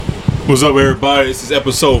What's up, everybody? This is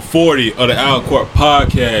episode 40 of the Out Court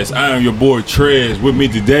Podcast. I am your boy Trez. With me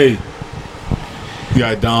today, we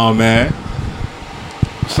got Don, man.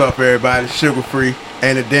 What's up, everybody? Sugar free,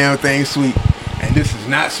 ain't a damn thing sweet, and this is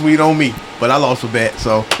not sweet on me. But I lost a bet,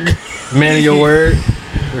 so man of your word.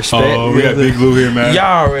 Respect. Oh, we got Big Lou here, man.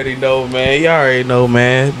 Y'all already know,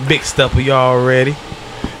 man. Big stepper, y'all already.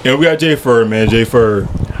 Yeah, we got J Fur, man. J Fur.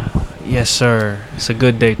 Yes, sir. It's a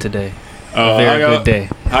good day today. A very good day.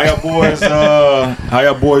 How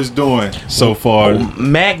y'all boys doing so far?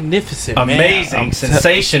 Magnificent, amazing, man.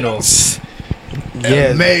 sensational. Yes.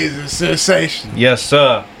 Amazing, sensation. Yes,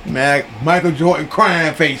 sir. Michael Jordan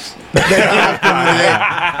crying face.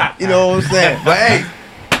 You know what I'm saying? But hey,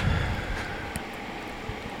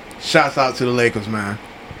 shouts out to the Lakers, man.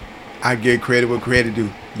 I give credit where credit due.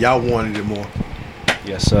 Y'all wanted it more.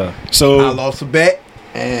 Yes, sir. So I lost a bet,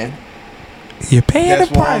 and you're paying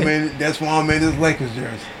that's the why price. that's why I'm in this Lakers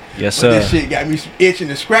jersey. Yes, But sir. this shit got me itching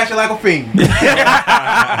and scratching like a fiend.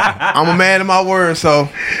 I'm a man of my word, so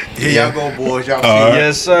here y'all go, boys. Y'all see it.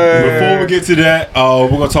 Yes, sir. before we get to that, we're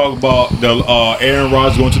gonna talk about the Aaron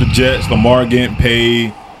Rodgers going to the Jets, Lamar getting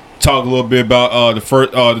paid. Talk a little bit about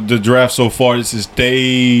the draft so far. This is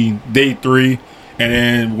day 3, and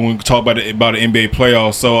then we're gonna talk about the NBA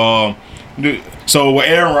playoffs. So with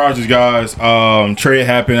Aaron Rodgers, guys, trade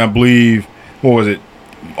happened, I believe. What was it?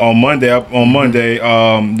 On Monday,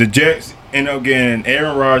 the Jets end up getting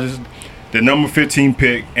Aaron Rodgers, the number 15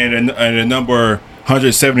 pick, and the number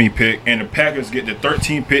 170 pick, and the Packers get the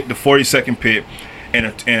 13th pick, the 42nd pick, and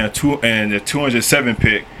the 207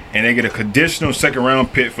 pick, and they get a conditional second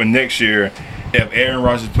round pick for next year if Aaron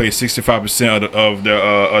Rodgers plays 65% of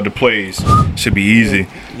the plays. Should be easy.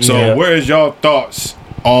 So, where is y'all thoughts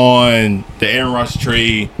on the Aaron Rodgers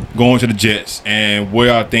trade going to the Jets, and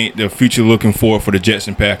where I think the future looking for the Jets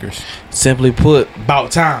and Packers? Simply put,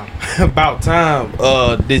 about time. About time.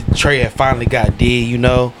 This trade had finally got did. You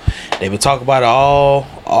know, they've been talking about it all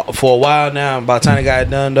for a while now. About time they got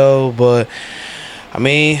it done though. But I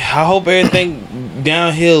mean, I hope everything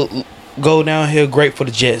go downhill great for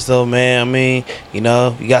the Jets though, man. I mean, you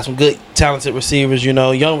know, you got some good talented receivers, you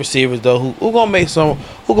know, young receivers though, who gonna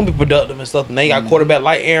be productive and stuff. And they got quarterback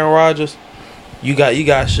like Aaron Rodgers. You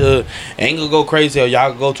guys should ain't gonna go crazy or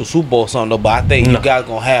y'all go to Super Bowl or something though. But I think you guys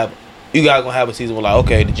gonna have a season where like,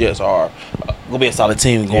 okay, the Jets are gonna be a solid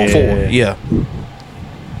team going forward. Yeah.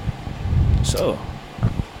 So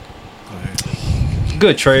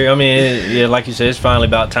good trade. I mean, like you said, it's finally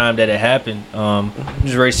about time that it happened.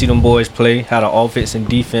 Just ready to see them boys play, how the offense and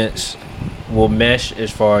defense will mesh as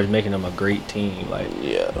far as making them a great team. Like,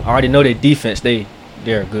 I already know their defense, they're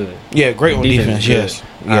good. Yeah, great on defense. Yes.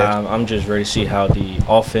 I'm just ready to see how the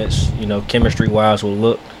offense, you know, chemistry wise, will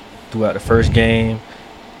look throughout the first game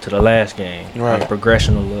to the last game. Right. How the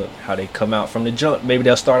progression will look, how they come out from the jump. Maybe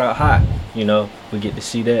they'll start out hot. You know, we get to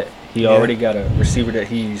see that. He already got a receiver that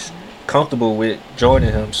he's comfortable with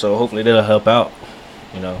joining him, so hopefully that'll help out,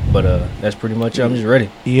 you know. But that's pretty much it. I'm just ready.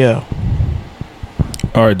 Yeah.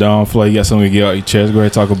 All right, Don, I feel like you got something to get out your chest. Go ahead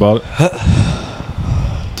and talk about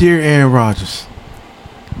it. Dear Aaron Rodgers,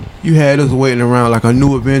 you had us waiting around like a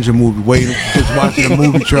new Avenger movie, waiting, just watching a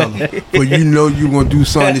movie trailer. But you know you were going to do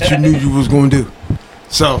something that you knew you was going to do.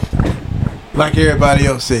 So, like everybody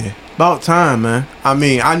else said, about time, man. I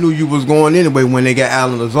mean, I knew you was going anyway when they got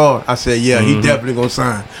Alan Lazard. I said, he definitely going to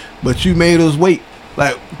sign. But you made us wait.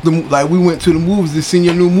 Like we went to the movies to see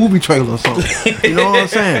your new movie trailer or something. You know what I'm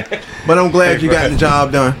saying? But I'm glad you got the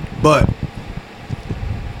job done. But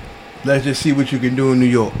let's just see what you can do in New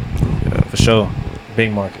York. Yeah, for sure.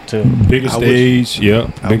 Big market too. Bigger stage,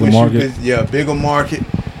 bigger market. Bigger market.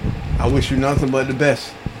 I wish you nothing but the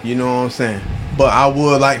best. You know what I'm saying? But I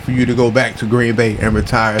would like for you to go back to Green Bay and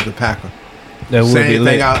retire as a Packer. That would be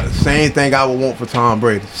lit. Same thing I would want for Tom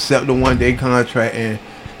Brady. Accept the one-day contract and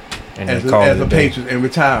as a Patriot and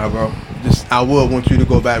retire, bro. I would want you to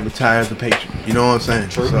go back and retire as a Patriot. You know what I'm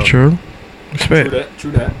saying? True. Respect.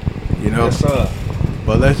 True that. You know? Yes, sir.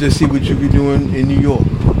 But let's just see what you be doing in New York.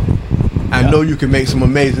 I know you can make some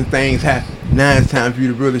amazing things happen. Now it's time for you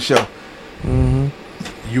to really show.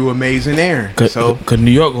 You amazing, Aaron. Cause New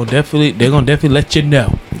York gonna definitely let you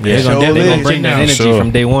know. They're gonna bring that energy from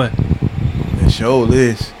day one. It sure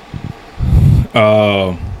is.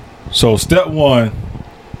 So step one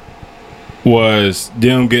was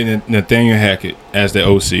them getting Nathaniel Hackett as the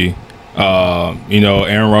OC. You know,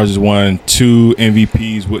 Aaron Rodgers won 2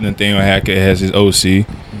 MVPs with Nathaniel Hackett as his OC.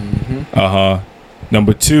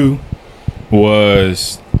 Number 2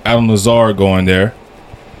 was Alan Lazard going there.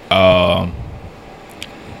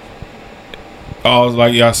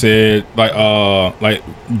 like y'all said, like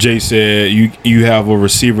Jay said, you have a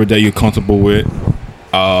receiver that you're comfortable with.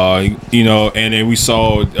 You know, and then we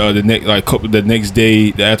saw the next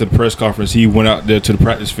day after the press conference, he went out there to the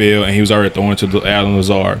practice field and he was already throwing to Allen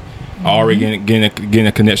Lazard, already getting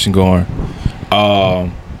a connection going.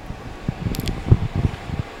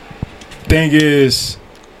 Thing is,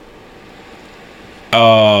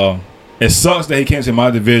 it sucks that he came to my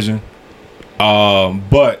division,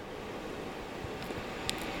 but.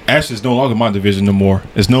 Actually, it's no longer my division no more.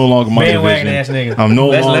 It's no longer my bandwagon division. Ass nigga. I'm no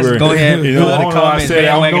longer. Let's go ahead. You know, Put in the comments,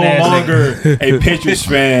 I'm no longer a Patriots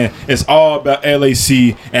fan. It's all about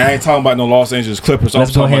LAC, and I ain't talking about no Los Angeles Clippers. I'm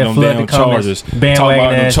talking about them damn Chargers.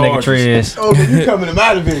 Bandwagon ass nigga Trez. Oh, so you coming to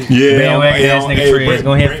my division? Yeah, bandwagon ass nigga Trez.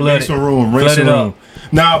 Go ahead, flood it. Some room. Flood it up.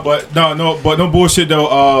 Nah, but no bullshit though.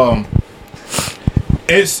 I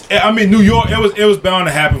mean, New York. It was bound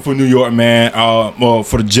to happen for New York, man. Well,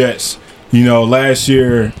 for the Jets. You know, last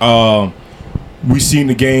year we seen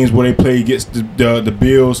the games where they played against the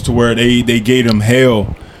Bills to where they gave them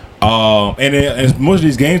hell. And most of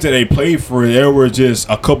these games that they played for, there were just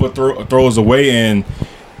a couple of throws away,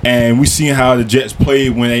 and we seen how the Jets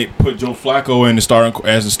played when they put Joe Flacco in the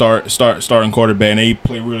starting quarterback, and they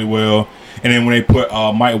played really well. And then when they put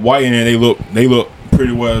Mike White in there, they look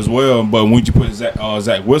pretty well as well. But when you put Zach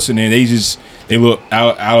Wilson in, they look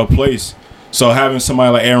out of place. So having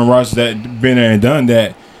somebody like Aaron Rodgers that been there and done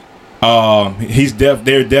that,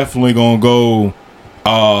 they're definitely gonna go.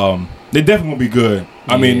 They're definitely gonna be good.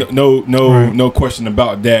 I mean, no question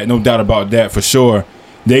about that, no doubt about that for sure.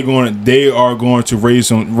 They are going to raise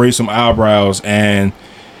some eyebrows, and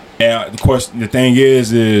the thing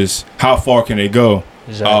is how far can they go?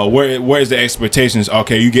 Exactly. Where is the expectations?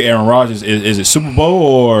 Okay, you get Aaron Rodgers. Is it Super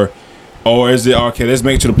Bowl or is it okay? Let's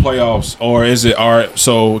make it to the playoffs, or is it all right?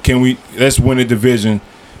 So let's win the division,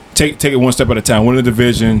 take it one step at a time. Win the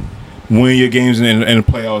division, win your games in the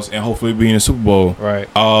playoffs, and hopefully be in the Super Bowl. Right.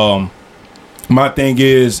 My thing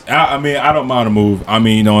is, I mean, I don't mind a move. I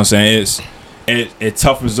mean, you know what I'm saying? It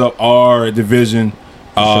toughens up our division.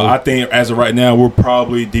 Sure. I think as of right now, we're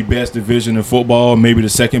probably the best division in football, maybe the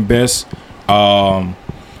second best.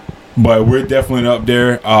 But we're definitely up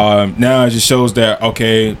there. Now it just shows that,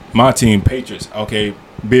 okay, my team, Patriots, okay,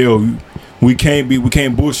 Bill, we can't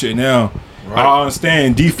bullshit now. Right. I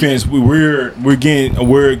understand defense. We're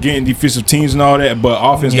getting defensive teams and all that, but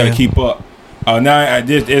offense got to keep up. Now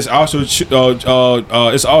it's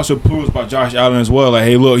also proved by Josh Allen as well. Like,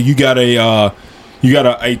 hey, look, you got a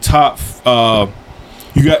top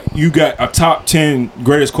you got a top 10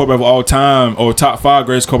 greatest quarterback of all time, or top 5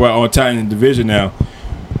 greatest quarterback of all time in the division now.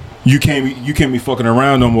 You can't be fucking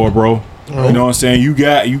around no more, bro. Oh. You know what I'm saying? You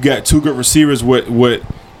got 2 good receivers with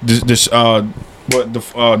Diggs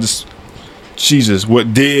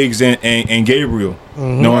and Gabriel. Mm-hmm.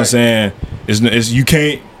 You know what I'm saying? It's you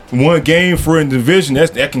can't one game for a division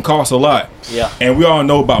that can cost a lot. Yeah. And we all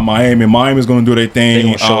know about Miami. Miami's gonna do their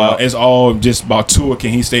thing. It's all just about Tua.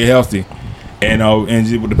 Can he stay healthy? And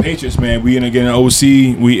with the Patriots, man, we end up getting an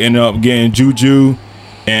OC. We end up getting Juju.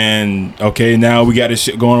 And okay, now we got this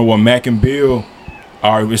shit going on with Mac and Bill.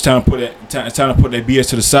 All right, it's time to put that BS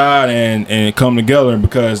to the side and come together,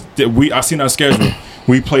 because I seen our schedule.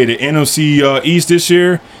 We played the NFC East this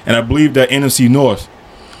year, and I believe the NFC North.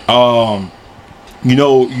 You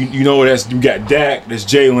know that's you got Dak, that's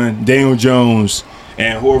Jalen, Daniel Jones,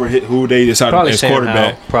 and who they decided as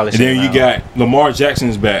quarterback. And then you got Lamar Jackson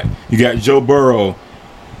is back. You got Joe Burrow,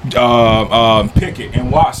 Pickett,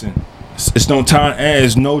 and Watson. It's no time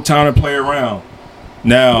to play around.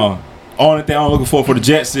 Now, only thing I'm looking for the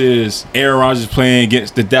Jets is Aaron Rodgers playing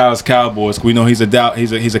against the Dallas Cowboys. We know he's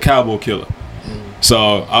a Cowboy killer.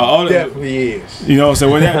 So definitely is. You know what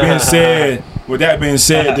I'm saying? With that being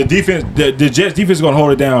said, the defense, the Jets defense is gonna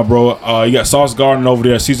hold it down, bro. You got Sauce Gardner over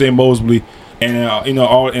there, C.J. Mosley, and and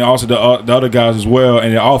also the other guys as well.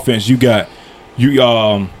 And the offense, you get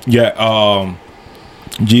Allen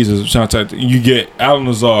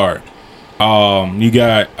Lazard. You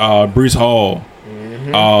got Breece Hall.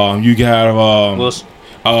 Mm-hmm. You got Wilson.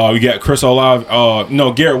 You got Chris Olave.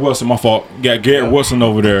 Garrett Wilson. My fault. You got Garrett Wilson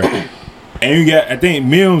over there. And you got, I think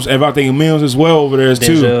Mims as well over there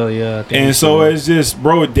too. Denzel, yeah. And so it's just,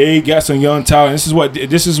 bro, they got some young talent. This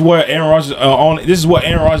is what Aaron Rodgers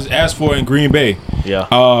asked for in Green Bay. Yeah.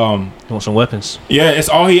 He wants some weapons. Yeah, it's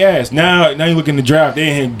all he asked. Now you look in the draft, they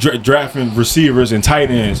ain't drafting receivers and tight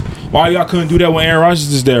ends. Why y'all couldn't do that when Aaron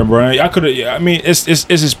Rodgers is there, bro? Y'all could have. I mean, it's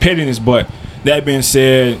his pettiness. But that being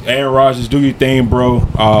said, Aaron Rodgers, do your thing, bro.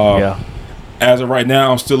 Yeah. As of right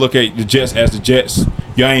now, I'm still looking at the Jets as the Jets.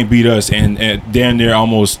 Y'all ain't beat us and damn near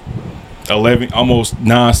almost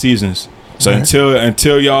 9 seasons. So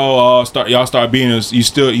until y'all start being us, you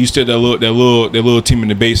still that little team in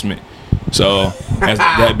the basement. So as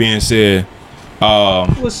that being said,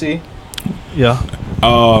 we'll see. Yeah.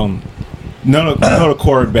 Another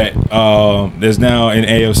quarterback that's now in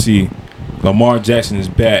AFC. Lamar Jackson is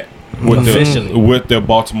back with the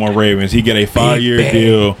Baltimore Ravens. He got a 5-year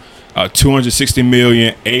deal, $260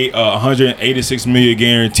 million, $186 million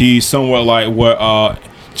guaranteed, somewhat like what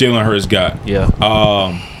Jalen Hurts got. Yeah.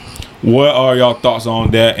 What are y'all thoughts on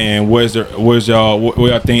that, and what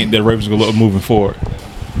y'all think the Ravens gonna look moving forward?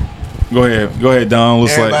 Go ahead, Don.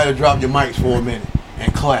 Everybody drop your mics for a minute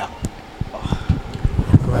and clap.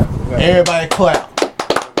 Everybody clap.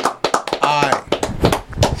 All right.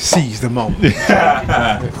 Seize the moment.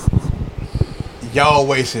 Y'all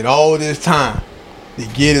wasted all this time to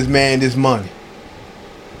get this man this money,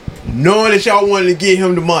 knowing that y'all wanted to get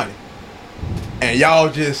him the money, and y'all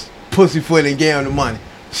just pussyfoot and gave him the money.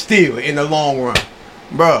 Still, in the long run,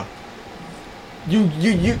 bruh,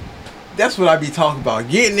 you. That's what I be talking about.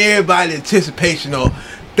 Getting everybody anticipation of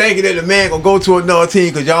thinking that the man gonna go to another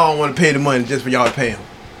team because y'all don't want to pay the money just for y'all to pay him.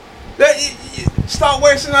 Stop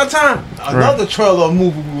wasting our time. Another trailer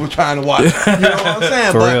movie we were trying to watch. You know what I'm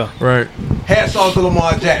saying? For real. Right. Hats off to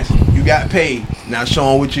Lamar Jackson. You got paid. Now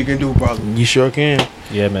show him what you can do, brother. You sure can.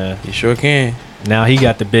 Yeah, man. You sure can. Now he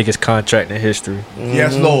got the biggest contract in history.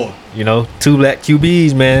 Yes, Lord. You know, 2 black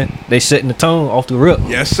QBs, man. They setting the tone off the rip.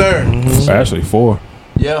 Yes, sir. Actually 4.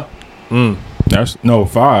 Yeah. That's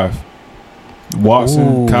 5.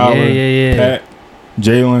 Watson, Kyler, Pat,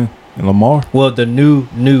 Jalen, and Lamar. Well, the new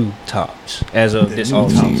tops as of this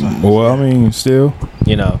offseason. Well, I mean, still,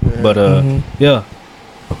 You know, but yeah.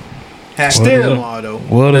 Still, Lamar, though.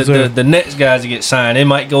 Well, The next guys that get signed, it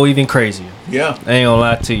might go even crazier. Yeah. I ain't gonna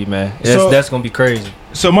lie to you, man. That's gonna be crazy.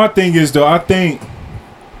 So my thing is though, I think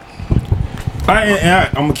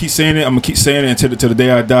I'm gonna keep saying it. I'm gonna keep saying it until the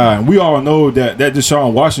day I die. And we all know that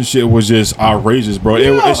Deshaun Watson shit was just outrageous, bro.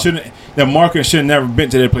 Yeah. It shouldn't. The market should have never been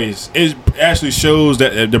to that place. It actually shows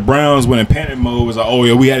that the Browns went in panic mode. Was like, oh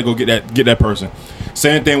yeah, we had to go get that person.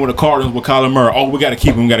 Same thing with the Cardinals with Kyler Murray. Oh, we got to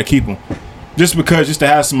keep him. Just to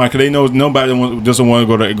have somebody, because they know nobody doesn't want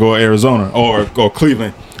to go to Arizona or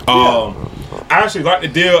Cleveland. I actually like the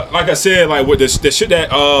deal. Like I said, like with the shit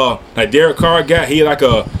that like Derek Carr got, he had like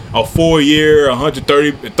a 4-year,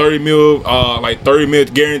 130 mil, like 30 mil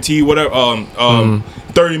guaranteed, whatever.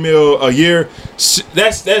 30 mil a year.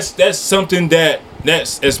 That's something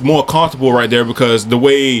that's more comfortable right there, because the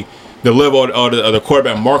way the level of the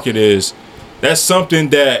quarterback market is, that's something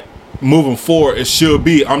that moving forward it should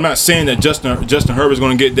be. I'm not saying that Justin Herbert's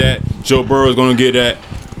going to get that, Joe Burrow is going to get that,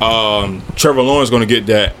 Trevor Lawrence is going to get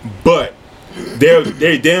that, but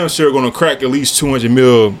they damn sure going to crack at least 200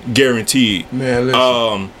 mil guaranteed. Man,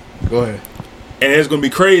 listen. Go ahead. And it's going to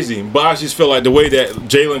be crazy, but I just feel like the way that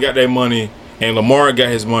Jalen got that money and Lamar got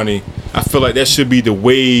his money, I feel like that should be the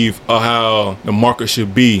wave of how the market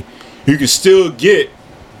should be. You can still get,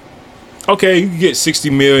 okay, you can get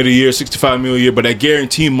 60 million a year, 65 million a year, but that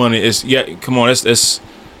guaranteed money is, yeah, come on, let's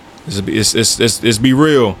be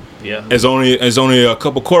real. Yeah. There's only a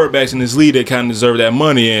couple quarterbacks in this league that kind of deserve that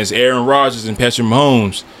money, and it's Aaron Rodgers and Patrick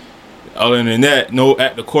Mahomes. Other than that, no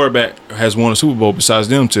active quarterback has won a Super Bowl besides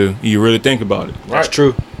them two. You really think about it. That's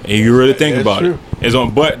true. And you really think That's about true.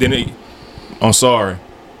 it. But then I'm sorry,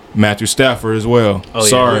 Matthew Stafford as well. Oh, yeah,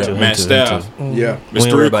 sorry, me Matt too. Staff. Yeah. It's We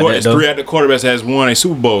ain't worried about that, though. 3 active quarterbacks has won a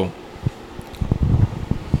Super Bowl.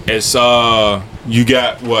 It's you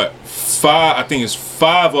got what, 5? I think it's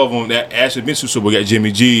 5 of them that actually been to Super Bowl. You got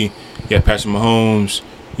Jimmy G, you got Patrick Mahomes,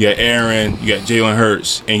 you got Aaron, you got Jalen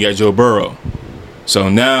Hurts, and you got Joe Burrow. So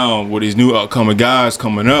now with these new upcoming guys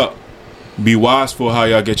coming up, be wise for how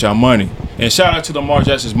y'all get y'all money. And shout out to Lamar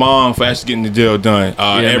Jackson's mom for actually getting the deal done.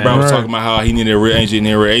 Everybody was talking about how he needed a real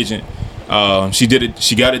agent. She did it.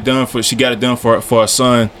 She got it done for her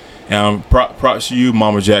son. And props to you,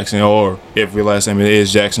 Mama Jackson, or if your last name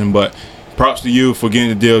is Jackson. But props to you for getting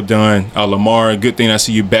the deal done, Lamar. Good thing I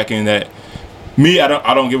see you back in that. Me, I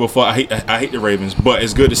don't give a fuck. I hate the Ravens, but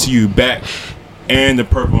it's good to see you back and the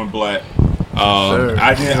purple and black.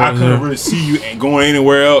 I couldn't really see you going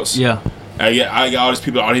anywhere else. Yeah. I got all these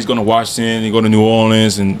people. All these going to Washington, you go to New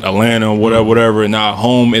Orleans and Atlanta, whatever. And now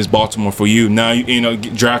home is Baltimore for you. Now you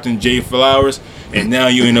drafting Jay Flowers, and now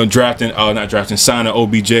you signing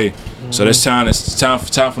OBJ. So it's time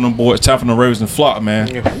for them boys, time for them Ravens to flop, man.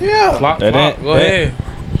 Yeah. Flop. Go ahead.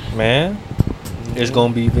 Man, it's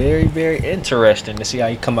gonna be very, very interesting to see how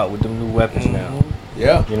you come out with them new weapons now.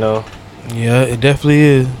 Yeah. You know. Yeah, it definitely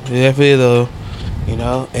is. Though. You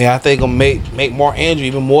know, and I think gonna make Mark Andrews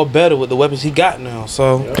even more better with the weapons he got now.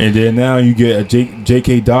 So And then now you get a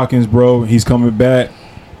J.K. Dawkins, bro. He's coming back,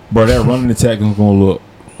 bro. That running attack is gonna look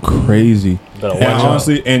crazy.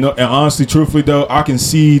 And honestly, truthfully though, I can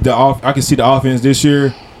see the offense this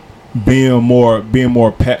year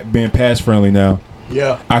being pass friendly now.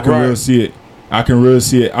 Yeah, I can really see it.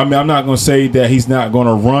 I mean, I'm not gonna say that he's not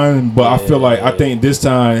gonna run, but I feel like I think this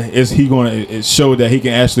time it show that he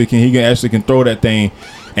can actually throw that thing,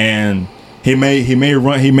 and he may be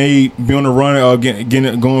on the run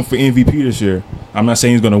going for MVP this year. I'm not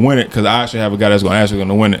saying he's gonna win it because I actually have a guy that's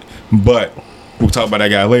gonna win it, but we'll talk about that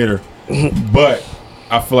guy later. But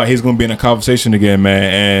I feel like he's gonna be in a conversation again, man,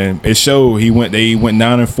 and it showed. He went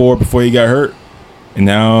 9-4 before he got hurt. And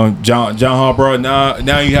now, John Hall, bro,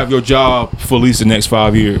 now you have your job for at least the next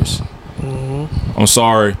 5 years. Mm-hmm. I'm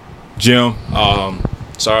sorry, Jim.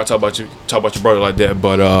 Sorry I talk about your brother like that,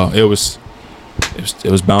 but it was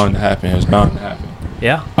bound to happen. It was bound to happen.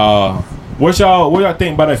 Yeah. What y'all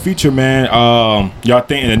think about that future, man? Y'all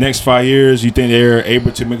think in the next 5 years, you think they're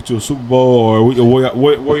able to make it to a Super Bowl, or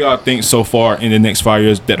what y'all think so far in the next 5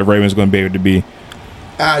 years that the Ravens going to be able to be?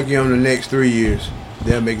 I give them the next 3 years.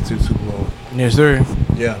 They'll make it to the Super Bowl. yes, sir.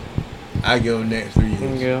 Yeah, I give them the next 3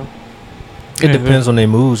 years. Yeah. It depends on their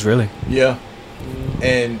moves, really. Yeah,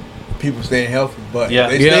 and people staying healthy, but Yeah.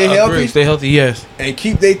 if they Stay healthy. Yes. and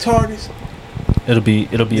keep their targets. It'll be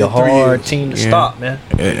Yeah, a hard 3 years. team to stop, man.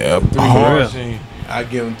 Yeah. Hard Hard team. I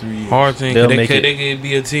give them 3 years. Hard team. They'll They make it. could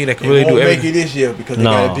be a team that can They really won't do make everything. it this year because they No.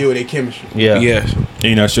 got to deal with their chemistry. Yeah. Yes.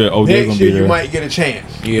 You're not sure OJ Next going to year be you there. might get a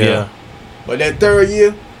chance, Yeah. but that third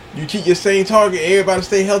year, you keep your same target. Everybody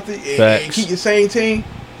stay healthy and Facts. keep your same team,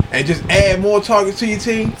 and just add more targets to your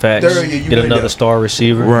team. Facts. Third year, you Get win another there. star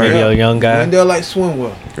receiver, Right. maybe a young guy. And they're like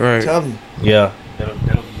Swinwell. Right. Tell you. Yeah.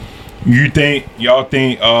 Y'all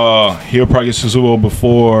think he'll probably get to the Super Bowl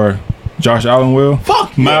before Josh Allen will?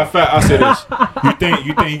 Fuck Matter of fact, I say this. You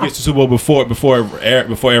think he gets to the Super Bowl before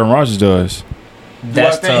Aaron Rodgers does?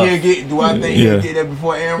 That's do I tough. think he'll get that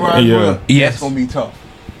before Aaron Rodgers? Yeah. Will? Yes. That's gonna be tough.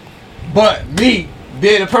 But me,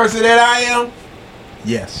 being the person that I am,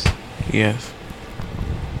 yes, Yes.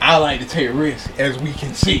 I like to take risks, as we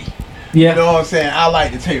can see. Yeah. You know what I'm saying? I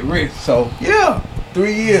like to take risks. So yeah,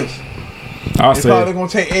 3 years. I'll It's probably say gonna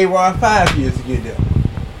take A-Rod 5 years to get there.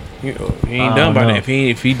 He ain't I done don't by know. that.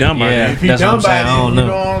 If he done by Yeah. that. If he That's what done I'm by saying. I then, don't you know.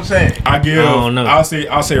 know what I'm saying? I don't know.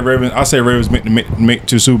 I'll say Ravens make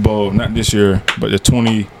to Super Bowl, not this year, but this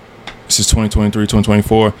is 2023,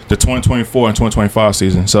 2024, the 2024 and 2025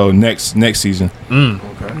 season. So next season.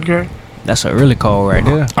 Okay. That's a really call right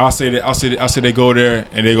there. I'll say they go there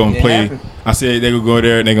and they're gonna It play. happened. I said they gonna go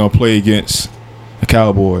there and they're gonna play against the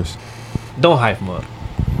Cowboys. Don't hype him up.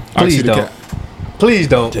 I see Please the don't. Please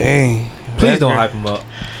don't. Dang. Please don't hype him up.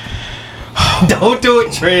 Don't do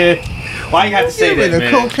it, Trent. Why you have to say that, the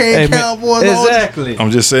man? cocaine Hey, man, Cowboys. Exactly.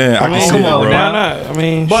 I'm just saying. I I mean, can see come it, on bro. now. Why not? I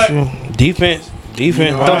mean, But- shoot. defense. You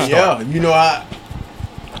know, why?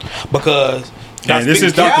 because And this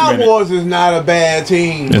is the documented. Cowboys is not a bad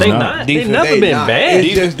team. It's They not. not. They Defense, never They been not. bad.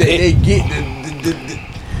 It's just that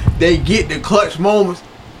they get the clutch moments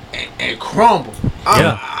and crumble.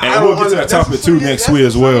 Yeah. And we'll get to that topic too next week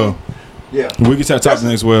as well. Yeah. We'll get to that topic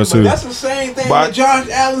next well But too. that's the same thing But- with Josh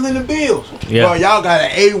Allen and the Bills. Yeah. Bro, y'all got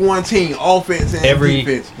an A1 team, offense and Every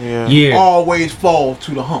defense. Yeah. year. Always fall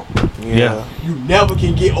to the hump. Yeah. You never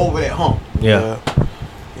can get over that hump. Yeah.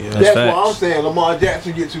 Yeah. That's facts. why I'm saying Lamar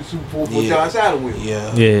Jackson get to Super Bowl before Yeah. Josh Allen will.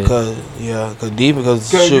 Yeah. Yeah. Cause defense.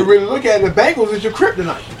 Because you really look at it, the Bengals is your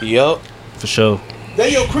kryptonite. Yup. For sure.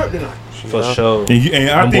 They your kryptonite. For sure. And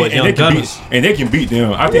I Them think boys and they young can gunners. beat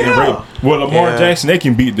them. I think Yeah. Lamar Yeah. Jackson they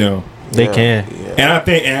can beat them. They can. And I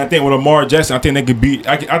think with Lamar Jackson, I think they can beat.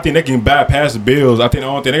 I think they can bypass the Bills. I think the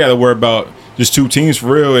only thing they got to worry about just two teams for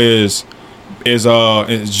real is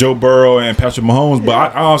Joe Burrow and Patrick Mahomes. But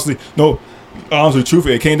I honestly,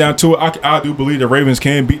 truthfully, it came down to it. I do believe the Ravens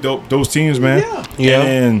can beat those teams, man. Yeah.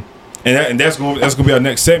 And that's gonna be our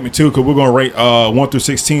next segment too, because we're gonna rate 1 through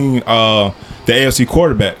 16 the AFC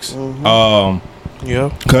quarterbacks. Yeah.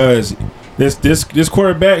 Because this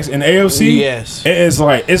quarterbacks in the AFC, Yes. it's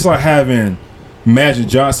like having Magic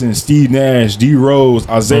Johnson, Steve Nash, D Rose,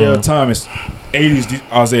 Isaiah Thomas, 80s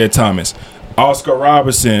Isaiah Thomas, Oscar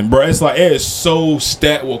Robertson, bro. It's like it is so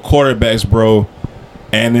stacked with quarterbacks, bro,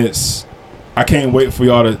 and I can't wait for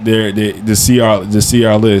y'all to see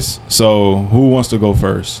our list. So who wants to go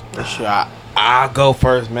first? Sure, I'll go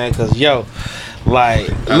first, man. Cause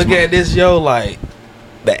look at this, like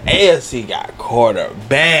the AFC got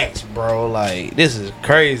quarterbacks, bro. Like this is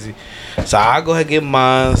crazy. So I'll go ahead and give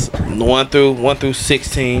mine 1 through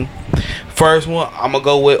 16. First one, I'm gonna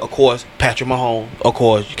go with, of course, Patrick Mahomes. Of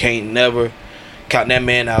course, you can't never count that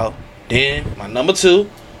man out. Then my number 2,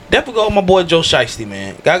 definitely go with my boy Joe Shiesty,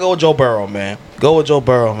 man. Gotta go with Joe Burrow, man. Go with Joe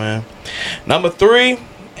Burrow, man. Number 3,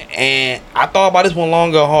 and I thought about this one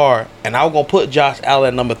long and hard, and I was gonna put Josh Allen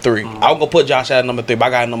at number 3. I was gonna put Josh Allen at number 3, but I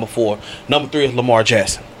got number 4. Number 3 is Lamar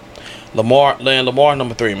Jackson. Lamar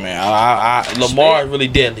number 3, man. Lamar is really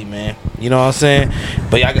deadly, man. You know what I'm saying?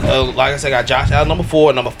 But yeah, like I said, I got Josh Allen number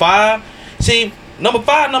 4, number 5. See, number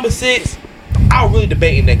 5, number 6. I was really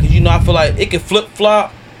debating that because I feel like it could flip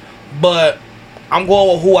flop, but I'm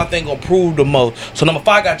going with who I think gonna prove the most. So number 5,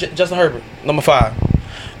 I got Justin Herbert. Number 5.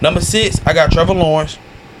 Number 6, I got Trevor Lawrence.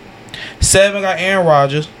 7, I got Aaron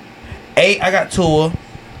Rodgers. 8, I got Tua.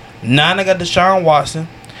 9, I got Deshaun Watson.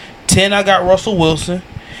 10, I got Russell Wilson.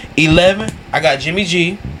 11, I got Jimmy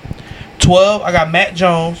G. 12, I got Matt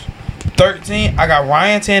Jones. 13, I got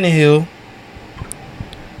Ryan Tannehill.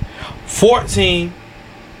 14,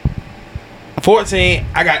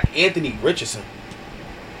 I got Anthony Richardson.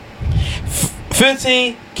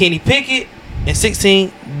 15, Kenny Pickett. And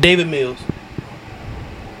 16, David Mills.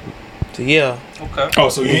 So yeah. Okay. Oh,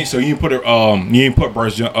 so you ain't put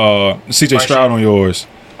Bryce CJ Stroud on yours.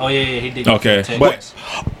 Oh yeah, he did. Okay, but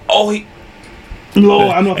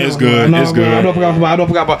Lord, I know. It's good. It's good. I don't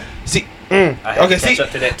forgot about. See, I had to catch up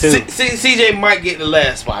to that too. CJ might get the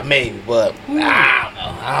last spot, maybe, but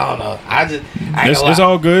I don't know. It's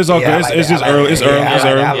all good. It's all good. It's just early. It's early.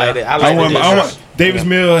 I like it. I want Davis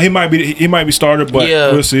Mills. He might be started, but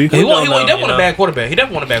we'll see. He definitely want a bad quarterback. He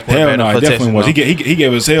definitely want a bad quarterback. Hell no, he definitely was. He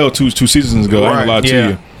gave us hell two seasons ago. I ain't gonna lie to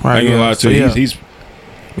you. I ain't gonna lie to you. He's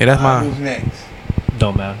that's mine. Who's next?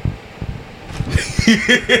 Don't matter. He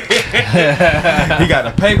got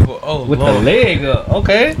a paper. Oh, with Lord. the leg up.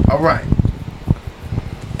 Okay. All right.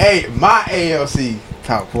 Hey, my AFC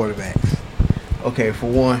top quarterbacks. Okay, for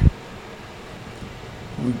one,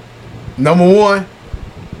 number 1,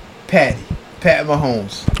 Pat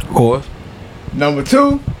Mahomes. Of course. Number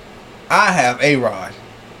 2, I have A-Rod.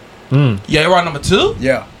 Yeah, A-Rod number 2?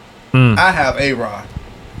 Yeah. I have A-Rod.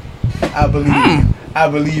 I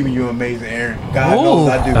believe in you, amazing Aaron. God knows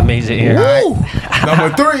I do. Amazing Aaron. Right. Number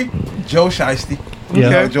 3, Joe Shiesty.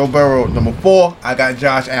 Yeah. Joe Burrow. Number 4, I got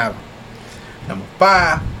Josh Allen. Number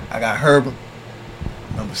 5, I got Herbert.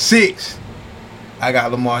 Number 6, I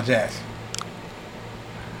got Lamar Jackson.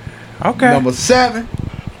 Okay. Number 7,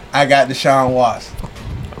 I got Deshaun Watson.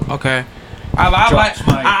 Okay. I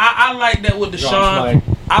like that with Deshaun.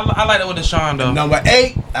 I like that with Deshaun though. Number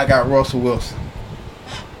 8, I got Russell Wilson.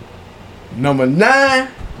 Number 9, I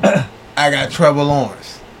got Trevor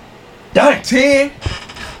Lawrence. Dang. 10,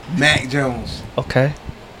 Mac Jones. Okay.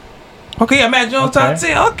 Okay, yeah, Matt Jones top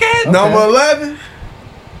 10. Okay. Number 11,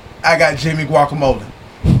 I got Jimmy Guacamole.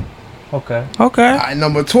 Okay. Okay. All right,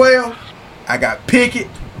 number 12, I got Pickett.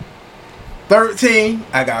 13,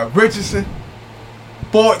 I got Richardson.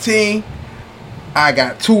 14, I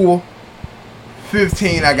got Tua.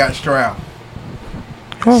 15, I got Stroud.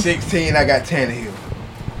 16, I got Tannehill.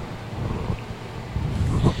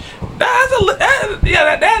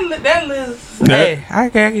 That list. Hey, I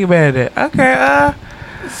can't get mad at that. Okay.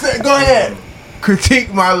 Go ahead.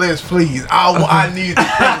 Critique my list, please. I need the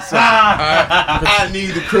criticism. I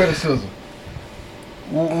need the criticism.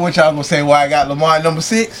 What y'all gonna say? Why I got Lamar at number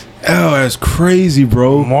 6? Oh, that's crazy,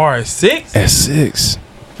 bro. Lamar is 6. At 6.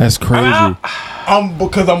 That's crazy.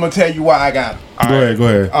 Because I'm gonna tell you why I got him. Go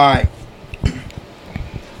ahead. All right.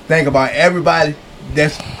 Think about everybody.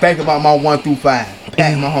 Think about my 1 through 5.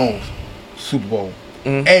 Pat Mahomes, Super Bowl.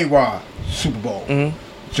 A-Rod, Super Bowl.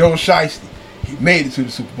 Joe Shiesty, he made it to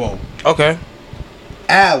the Super Bowl. Okay.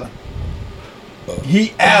 Allen.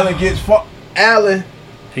 Allen gets far. Allen.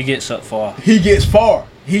 He gets up far. He gets far.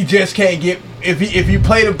 He just can't get. If he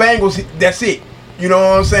play the Bengals, that's it. You know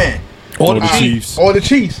what I'm saying? Or the Chiefs. Or the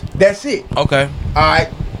Chiefs. That's it. Okay. All right.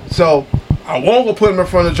 So I won't go put him in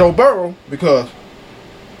front of Joe Burrow because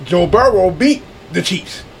Joe Burrow beat the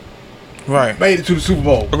Chiefs. Right. Made it to the Super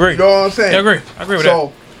Bowl. Agree. You know what I'm saying? I agree with that.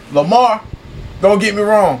 So Lamar, don't get me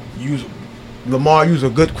wrong. Lamar, you's a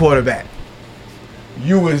good quarterback.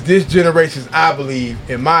 You is this generation's, I believe,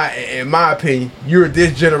 in my opinion, you're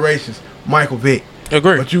this generation's Michael Vick.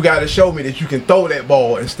 Agree. But you got to show me that you can throw that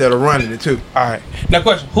ball instead of running it too. All right. Now,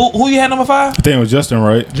 question: Who you had number 5? I think it was Justin,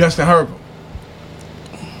 right? Justin Herbert.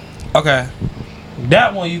 Okay.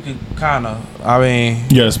 That one you can kind of. I mean.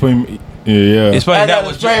 Yeah, explain. Yeah. Explain I that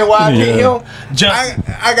gotta explain why I picked him. Justin.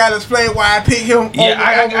 I gotta explain why I picked him. Yeah,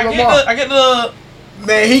 I get the.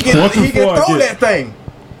 Man, he can throw that thing.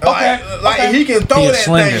 Okay. He can throw that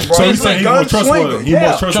slinger. thing, bro. So he's saying he's more trustworthy. He's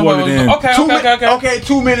more trustworthy than. Okay.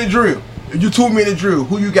 2 minute drill. You 2-minute drill.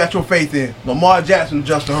 Who you got your faith in? Lamar Jackson or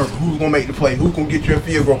Justin Herbert? Who's gonna make the play? Who's gonna get you in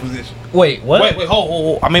field goal position? Wait, what? Wait,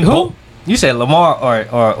 hold. I mean, Who? You said Lamar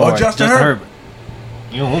or Justin Herbert.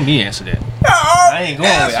 You don't want me to answer that. I ain't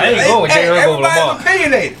going with Jay Herbert over Lamar. Everybody's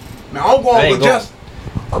opinionated. Now I'm going with Justin.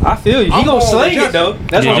 I feel you. He gonna sling it though.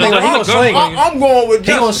 That's what I'm saying. He gonna sling it. I'm going with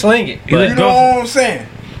Justin. He gonna sling it. You know what I'm saying?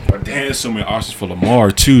 But there's so many options for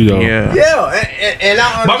Lamar too, though. Yeah, and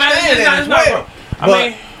I understand that as well.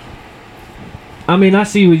 I mean, I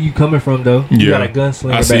see where you coming from though. You got a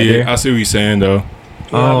gunslinger back there. I see what you're saying though.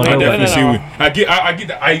 Oh, I definitely see what I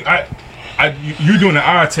get. You doing the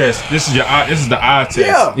eye test. This is the eye test.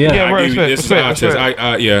 Yeah. This is the eye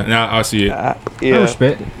test. Now I see it. I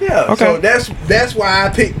respect it. Yeah. Okay. So that's why I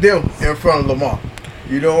picked them in front of Lamar.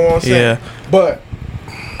 You know what I'm saying? Yeah. But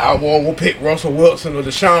I won't pick Russell Wilson or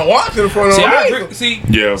Deshaun Watson in front of See, them. I agree. See,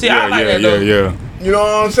 I like that though. Yeah. You know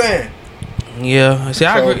what I'm saying? Yeah. See,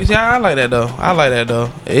 I agree. See, I like that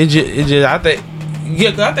though. It just, I think.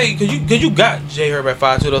 Yeah, cause you got Jay Herb at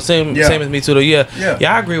 5 too though. Same as me too though. Yeah,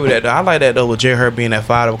 I agree with that though. I like that though with Jay Herb being at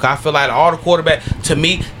 5 though. Cause I feel like all the quarterback to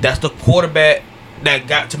me, that's the quarterback that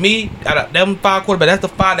got to me out of them 5 quarterbacks. That's the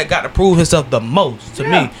 5 that got to prove himself the most to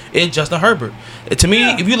me. It's Justin Herbert. To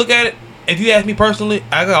me, if you look at it, if you ask me personally,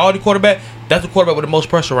 I got all the quarterback. That's the quarterback with the most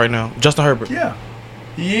pressure right now, Justin Herbert. Yeah,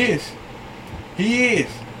 he is.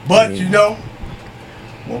 But you know,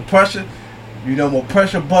 more pressure. You know, more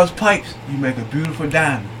pressure bust pipes, you make a beautiful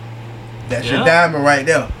diamond. That's your diamond right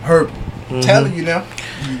there, Herbert. Telling you now,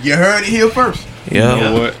 you heard it here first. Yeah. You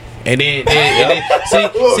know what? And then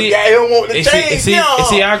see, yeah, he don't want to change. See,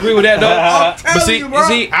 I agree with that though. But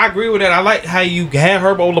see, I agree with that. I like how you had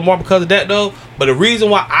Herbert over Lamar because of that though. But the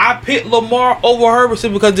reason why I picked Lamar over Herbert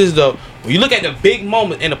is because this though. When you look at the big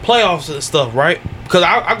moment in the playoffs and stuff, right? Because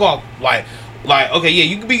I go off like, okay, yeah,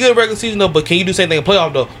 you can be good in regular season though, but can you do the same thing in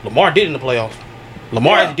playoff though? Lamar did in the playoffs.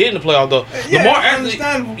 Lamar actually did in the playoff though. Lamar actually,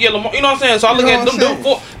 Lamar, you know what I'm saying? So I look at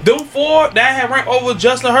them four that had ranked over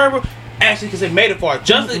Justin Herbert actually because they made it far.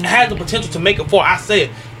 Justin has the potential to make it far. I say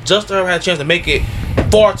it. Justin Herbert had a chance to make it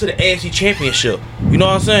far to the AFC Championship. You know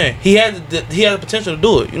what I'm saying? He has the potential to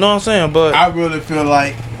do it. You know what I'm saying? But I really feel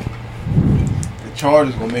like the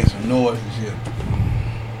Chargers gonna make some noise this year.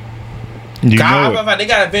 They got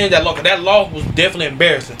advantage that loss. That loss was definitely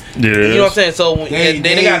embarrassing. Yeah. You know what I'm saying? So they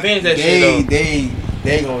got advantage that shit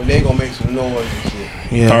though. They gonna make some noise this year.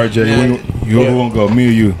 Yeah. RJ, you won't go. Me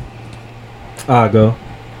or you? I'll go.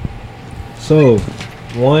 So,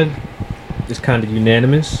 1 is kind of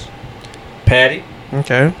unanimous. Patty.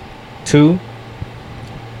 Okay. 2,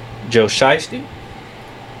 Joe Shiesty.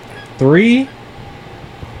 3,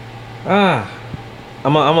 I'm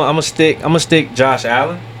gonna stick Josh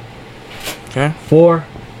Allen. Okay. 4,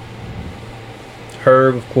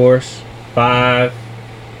 Herb, of course. 5,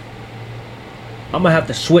 I'm gonna have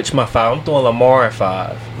to switch my 5. I'm throwing Lamar at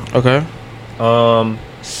 5. Okay.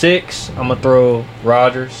 6, I'm gonna throw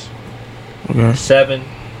Rodgers. Okay. 7,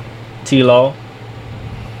 T-Law.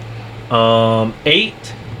 8,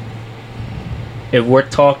 if we're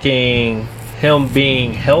talking him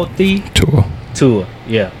being healthy, Tua,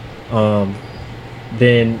 yeah.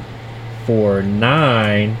 Then for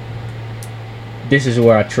 9, this is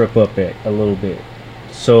where I trip up at a little bit.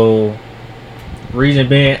 So, reason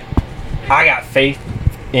being, I got faith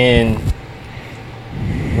in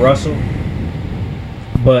Russell,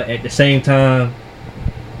 but at the same time,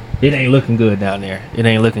 it ain't looking good down there. It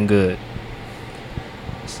ain't looking good.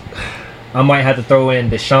 I might have to throw in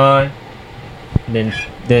Deshaun, then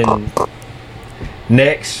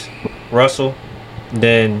next Russell,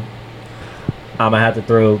 then I'm gonna have to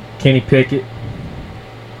throw Kenny Pickett,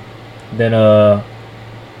 then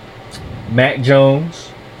Mac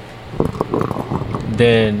Jones,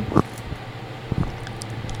 then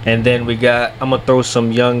we got. I'm gonna throw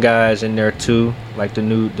some young guys in there too, like the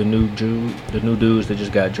new dudes that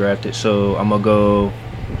just got drafted. So I'm gonna go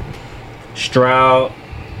Stroud,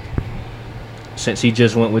 since he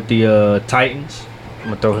just went with the Titans. I'm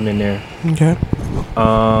gonna throw him in there. Okay.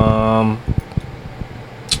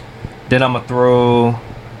 Then I'm gonna throw.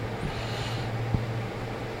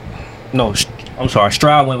 No, I'm sorry.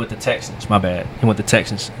 Stroud went with the Texans. My bad. He went with the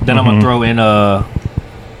Texans. Then I'm gonna throw in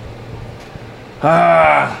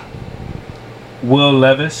Will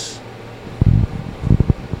Levis.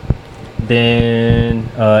 Then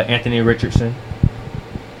Anthony Richardson.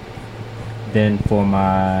 Then for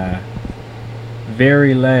my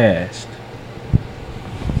very last,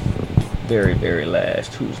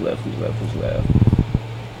 who's left?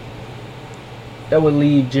 That would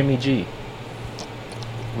leave Jimmy G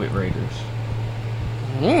with Raiders.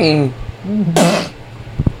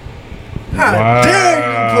 How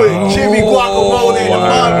dare you put Jimmy Guacamole at the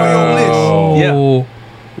bottom of your list. Yeah.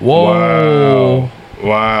 Whoa.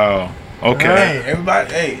 Wow. Okay. Hey,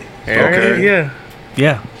 everybody. Hey. Okay.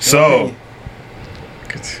 Yeah. So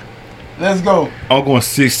Let's go. I'm going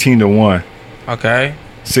 16-1. Okay.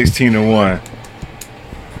 16-1.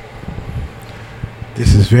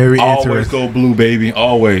 This is very Always interesting. go blue, baby.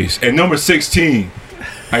 Always. And number 16,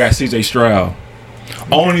 I got CJ Stroud.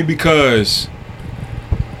 Only because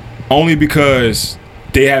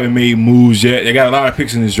they haven't made moves yet. They got a lot of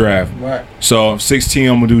picks in this draft. Right. So 16,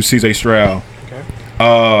 I'm gonna do CJ Stroud.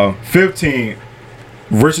 Okay. 15,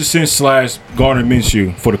 Richardson / Gardner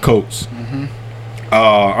Minshew for the Colts.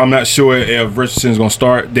 I'm not sure if Richardson's gonna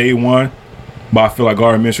start day one, but I feel like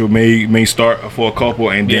Gardner Minshew may start for a couple,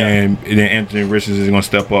 and then Anthony Richardson is gonna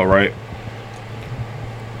step up, right?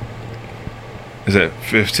 Is that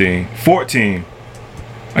 15? 14,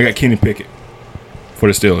 I got Kenny Pickett for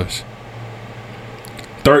the Steelers.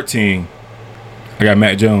 13, I got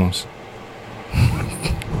Mac Jones.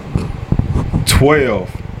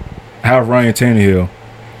 12, I have Ryan Tannehill.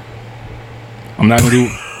 I'm not gonna do.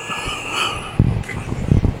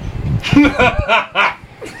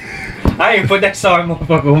 I ain't put that sorry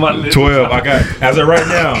motherfucker on my list. 12. I got as of right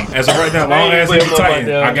now. Long as he's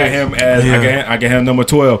Titan, I got him as I got him number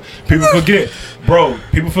 12. People forget, bro.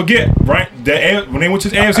 People forget, right? When they went to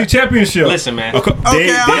the AFC Championship. Listen, man. I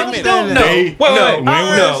understand that.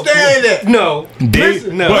 No.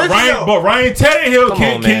 But Ryan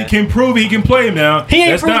Tannehill can prove he can play now. He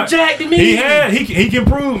ain't proved jack to me. He can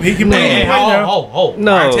prove he can play now.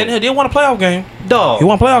 No. Ryan Tannehill didn't want a playoff game. Dog. He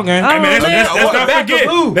won a playoff game. I mean, let's not forget.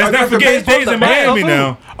 Let's not forget his days in Miami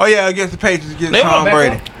now. Oh yeah, against the Patriots, against They Tom went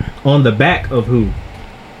Brady. back On the back of who?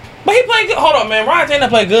 But he played good. Hold on, man. Ryan Tannehill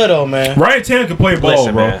played good, though, man. Ryan Tannehill can play ball,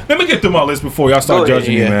 Listen, bro. man. Let me get through my list before y'all start Go ahead,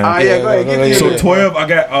 judging me, man. Go ahead. Get to So your 12, I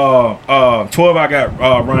got 12, I got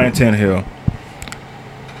Ryan Tannehill.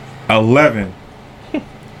 11,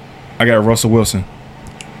 I got Russell Wilson.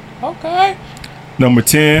 Okay. Number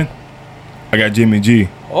 10, I got Jimmy G.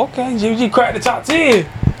 Okay. Jimmy G cracked the top 10.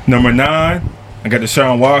 Number 9, I got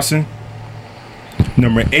Deshaun Watson.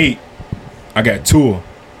 Number 8, I got Tua.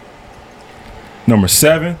 Number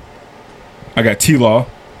 7, I got T-Law.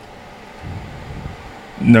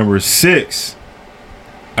 Number 6,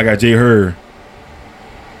 I got Jay Hurd.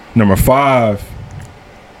 Number 5,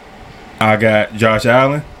 I got Josh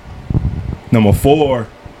Allen. Number 4,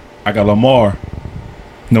 I got Lamar.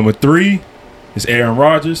 Number 3 is Aaron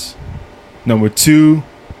Rodgers. Number 2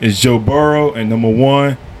 is Joe Burrow. And number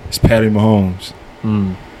 1 is Patty Mahomes.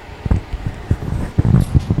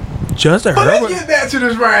 Justin But Herbert. let's get back to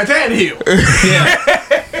this Ryan Tannehill.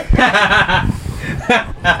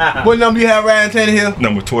 What number you have Ryan Tannehill?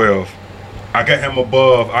 Number 12. I got him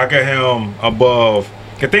above.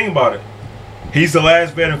 Can think about it. He's the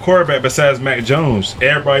last veteran quarterback besides Mac Jones.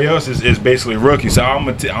 Everybody else is basically rookies. So I'm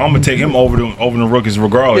gonna take him over the rookies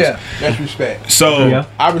regardless. Yeah, that's respect. So Yeah.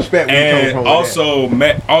 I respect where you're coming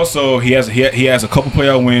and from. also he has a couple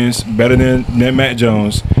playoff wins better than Mac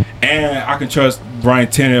Jones, and I can trust Ryan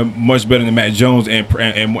Tannehill much better than Mac Jones in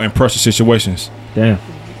pressure situations. Damn.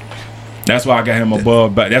 That's why I got him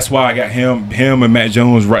above. But that's why I got him and Mac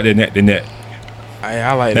Jones right there net to net.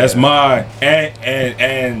 I like That's that. my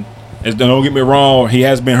and don't get me wrong, he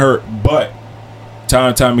has been hurt, but time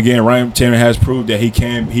and time again, Ryan Tannehill has proved that he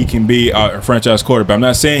can be a franchise quarterback. I'm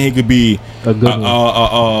not saying he could be A good one.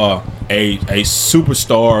 a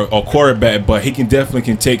superstar or quarterback, but he can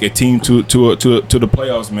definitely take a team to the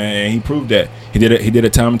playoffs, man. And he proved that. He did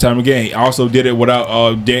it time and time again. He also did it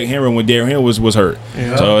without Derrick Henry when Derrick Henry was hurt.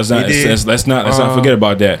 Yeah, So let's not forget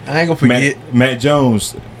about that. I ain't gonna forget. Matt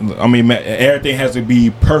Jones. I mean, everything has to be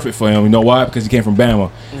perfect for him. You know why? Because he came from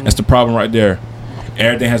Bama. That's the problem right there.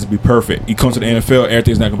 Everything has to be perfect. You come to the NFL,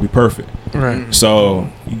 everything's not gonna be perfect. Right. So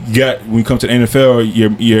when you come to the NFL,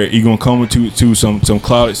 you're gonna come to some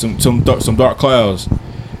cloud, some dark clouds.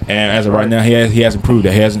 And as of right now, he hasn't proved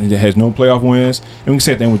that. He has no playoff wins. And we can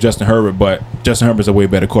say the thing with Justin Herbert, but Justin Herbert's a way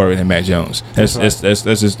better quarterback than Mac Jones. Let's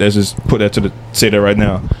just put that say that right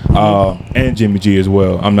now. And Jimmy G as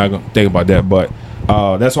well. I'm not gonna think about that, but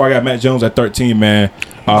that's why I got Mac Jones at 13, man.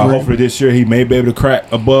 Hopefully this year he may be able to crack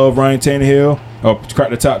above Ryan Tannehill or crack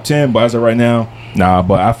the top 10. But as of right now, nah.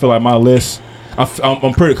 But I feel like my list,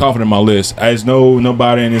 I'm pretty confident in my list. There's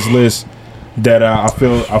nobody in this list that I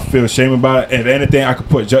feel shame about it. If anything, I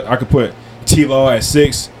could put T-Law at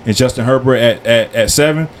 6 and Justin Herbert at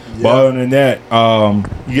 7. Yeah. But other than that,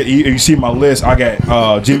 you see my list. I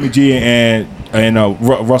got Jimmy G and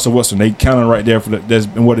Russell Wilson. They counted right there that's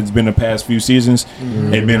been what it's been the past few seasons.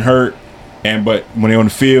 Mm-hmm. They've been hurt, but when they're on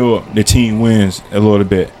the field, the team wins a little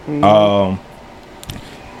bit.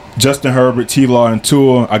 Justin Herbert, T-Law, and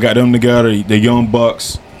Tua. I got them together. The young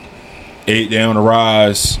Bucks, they on the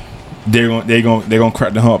rise. They're gonna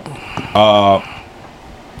crack the hump.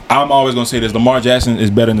 I'm always gonna say this: Lamar Jackson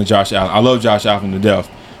is better than Josh Allen. I love Josh Allen to death,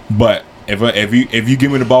 but if you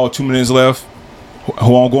give me the ball 2 minutes left,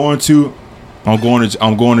 who I'm going to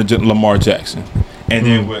Lamar Jackson. And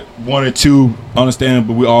then with 1 or 2,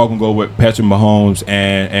 understandable, we all gonna go with Patrick Mahomes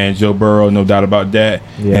and Joe Burrow, no doubt about that.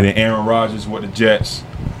 Yeah. And then Aaron Rodgers with the Jets.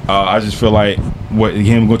 I just feel like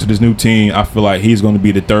him going to this new team, I feel like he's going to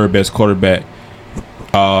be the 3rd best quarterback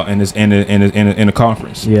in the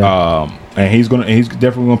conference. Yeah. And he's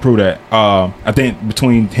definitely gonna prove that. I think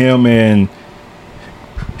between him and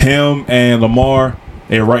Lamar,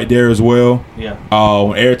 they're right there as well. Yeah.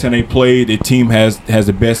 Every time they play, the team has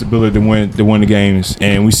the best ability to win the games,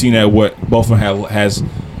 and we've seen that what both of them has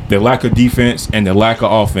the lack of defense and the lack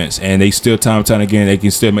of offense, and they still time and time again they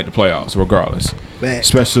can still make the playoffs regardless. Man.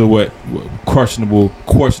 Especially with questionable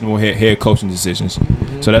head coaching decisions.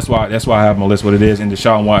 Mm-hmm. So that's why I have my list what it is. And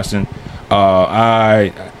Deshaun Watson,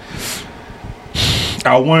 I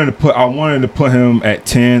wanted to put him at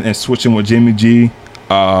 10 and switch him with Jimmy G.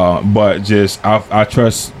 But just I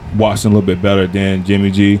trust Watson a little bit better than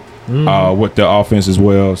Jimmy G with the offense as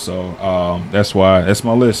well. So that's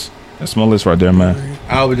my list. That's my list right there, man.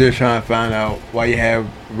 I was just trying to find out why you have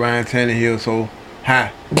Ryan Tannehill so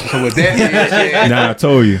high. So with that being said, nah, I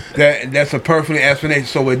told you that's a perfect explanation.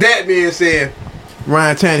 So with that being said,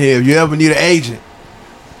 Ryan Tannehill, if you ever need an agent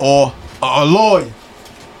or a lawyer,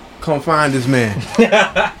 come find this man.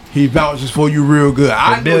 He vouches for you real good.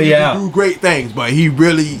 I know you can do great things, but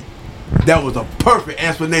that was a perfect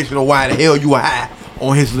explanation of why the hell you were high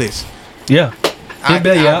on his list. Yeah. I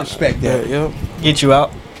respect that. Yep. Get you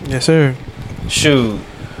out. Yes, sir. Shoot.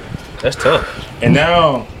 That's tough. And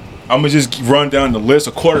now I'm gonna just run down the list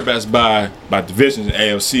of quarterbacks by divisions in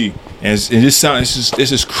AFC. And it's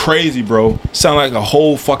just crazy, bro. Sound like a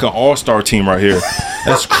whole fucking all-star team right here.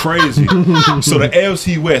 That's crazy. So the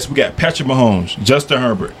AFC West, we got Patrick Mahomes, Justin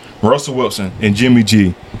Herbert, Russell Wilson, and Jimmy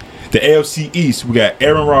G. The AFC East, we got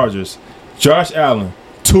Aaron Rodgers, Josh Allen,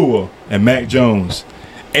 Tua, and Mac Jones.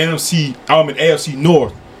 AFC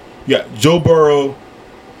North, you got Joe Burrow,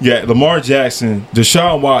 you got Lamar Jackson,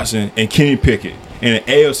 Deshaun Watson, and Kenny Pickett. In the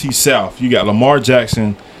AFC South, you got Lamar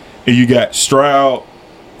Jackson, and you got Stroud,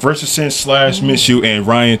 Richardson / Minshew, and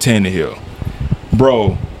Ryan Tannehill.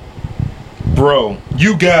 Bro,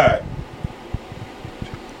 you got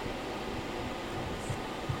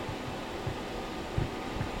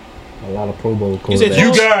a lot of Pro Bowl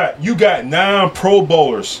quarterbacks. You got 9 Pro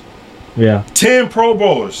Bowlers. Yeah. 10 Pro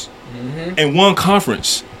Bowlers in one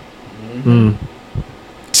conference. 10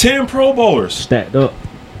 Pro Bowlers stacked up.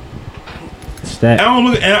 I don't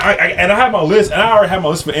look, and I have my list, and I already have my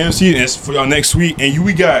list for NFC, and it's for y'all next week. And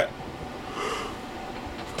we got.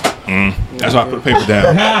 That's why I put the paper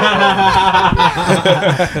down.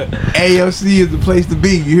 AFC is the place to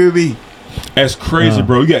be. You hear me? That's crazy,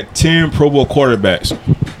 bro. You got 10 Pro Bowl quarterbacks.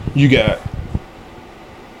 You got.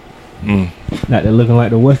 Like they're looking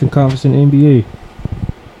like the Western Conference in the NBA.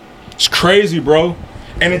 It's crazy, bro.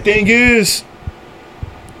 And the thing is,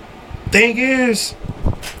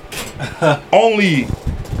 only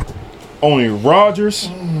Rodgers.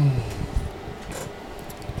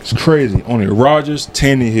 It's crazy. Only Rodgers,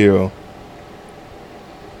 Tannehill,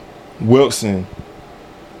 Wilson,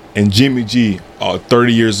 and Jimmy G are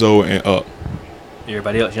 30 years old and up.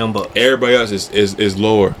 Everybody else, young buck. Everybody else is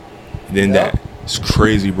lower than that. It's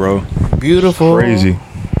crazy, bro. Beautiful. It's crazy.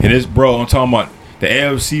 And it's, bro, I'm talking about the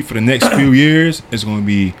AFC for the next few years is going to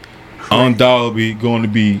be undoubtedly going to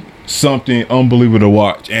be something unbelievable to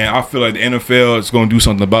watch. And I feel like the NFL is going to do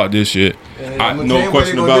something about this shit. No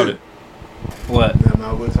question about it. What?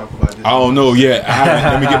 I don't know yet.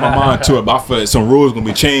 Let me get my mind to it. But I feel like some rules going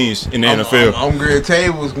to be changed in the NFL. I'm going to tell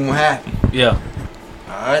you what's going to happen. Yeah.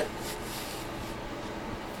 All right.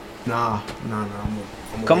 Nah.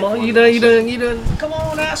 Come on, you done. Come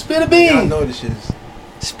on now, spill the beans. Y'all know this shit is.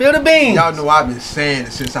 Spill the beans. Y'all know I've been saying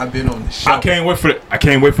it since I've been on the show. I can't wait for the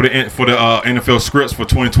NFL scripts for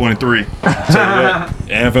 2023.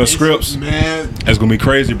 NFL scripts, man, it's gonna be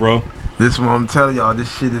crazy, bro. This one I'm telling y'all,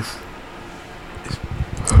 this shit is.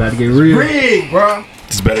 It's about to get real. Rigged, bro.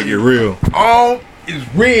 It's better get real. All is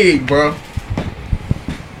rigged, bro.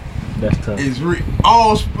 That's tough. It's rigged.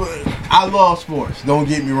 All sports. I love sports. Don't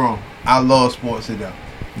get me wrong. I love sports enough,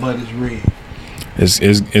 but it's rigged.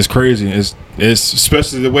 It's crazy. It's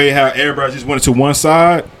especially the way how everybody just went to one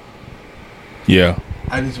side. Yeah.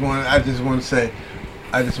 I just want to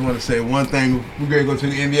say one thing. We're gonna go to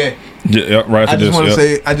the NBA. Yeah, right. I just want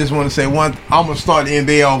to say one. I'm gonna start the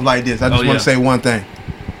NBA off like this. I just want to say one thing.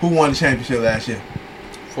 Who won the championship last year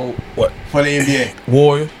For what? for the NBA?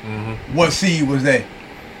 Warriors. What seed was they?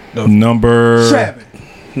 Number 7.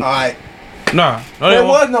 All right. Nah, no, They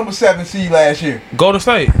was number 7 seed last year. Golden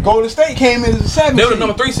State. Golden State came in as a 7 They were seed. the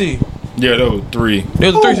number 3 seed. Yeah, that was 3. They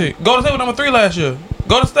was the 3 Who? seed. Golden State was number 3 last year.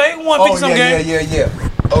 Golden State won 50 Oh, some yeah, games. yeah.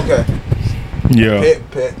 Okay. Yeah.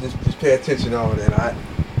 Just pay attention to all that, all right?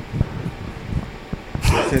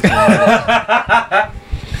 Pay attention to all that.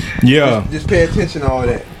 Yeah. Just pay attention to all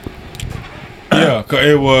that. Yeah, cause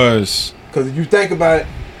it was. Because if you think about it,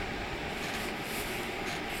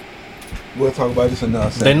 we'll talk about this another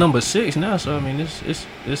They second. number 6 now, so I mean, it's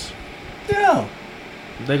Yeah.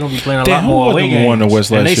 they're gonna be playing a Damn, lot who more was away the games. one in the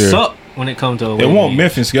West and last they year? suck when it comes to away It won't games.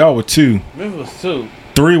 Memphis. Y'all with 2. Memphis 2.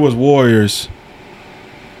 3 was Warriors.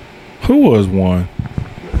 Who was 1?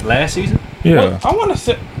 Last season. Yeah. I want to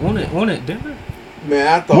say. Won it Denver? Man,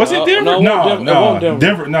 I thought. Was it Denver? no, it wasn't No, Denver.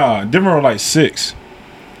 Denver. Nah, Denver were like 6.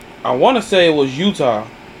 I want to say it was Utah.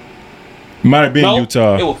 Might have been No,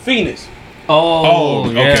 Utah. It was Phoenix. Oh,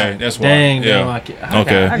 Oh, yeah. okay, that's why. Dang, Yeah. damn, Okay. how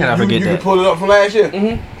can I you forget can that? pull it up from last year.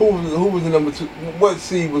 Mm-hmm. Who was the number 2? What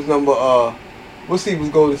seed was number? What seed was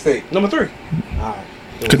Golden State? Number 3. All right.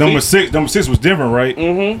 Cause number 6 was Denver, right?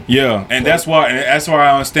 Mm-hmm. Yeah, and that's why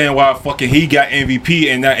I understand why fucking he got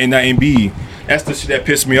MVP and not Embiid. That's the shit that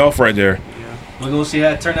pissed me off right there. We're gonna see how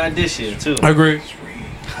it turn out this year too. I agree.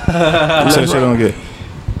 So shit don't get.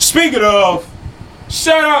 Speaking of,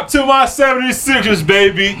 shout out to my 76ers,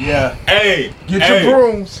 baby. Yeah. Hey, Get hey, your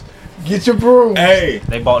brooms. Get your brooms. Hey,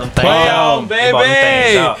 They bought them things Play out. on, They bought them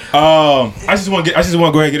things baby. out. I just want to go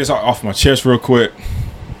ahead and get this off my chest real quick.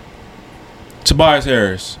 Tobias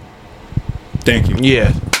Harris, thank you,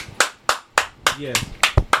 Yeah.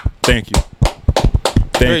 thank you.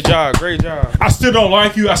 Great job. Great job. I still don't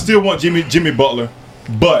like you. I still want Jimmy Butler,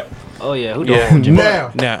 but Oh yeah, who don't Yeah. want Jimmy?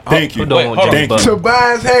 Now, Now, thank you. Who don't want hold on. Jimmy Thank you. Butler?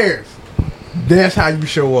 Tobias Harris. That's how you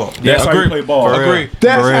show up. That's how you agree. play ball. For real. Agree.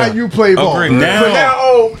 That's For how real. you play ball. Agreed. Now- From now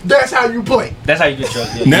on, that's how you play. That's how you get your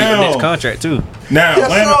Now- next contract too. Now,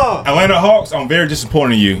 Yes, sir. Atlanta Hawks, I'm very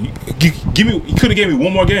disappointed in you. You could have gave me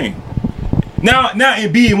one more game. Now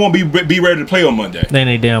Embiid won't be ready to play on Monday. They ain't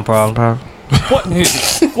a damn problem. What?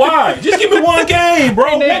 Why? Just give me one game,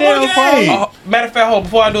 bro. One more game. Matter of fact, hold on,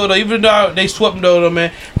 before I do it though, even though they swept them though,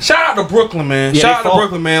 man. Shout out to Brooklyn, man. Yeah, Shout they out to fought.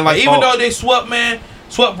 Brooklyn, man. Like They even fought. though they swept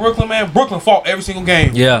Brooklyn, man. Brooklyn fought every single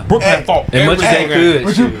game. Yeah. Brooklyn Hey, had fought and every much as they single game.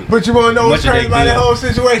 could. But you want to know what's Much as crazy they about that could. whole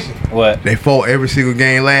situation? What? They fought every single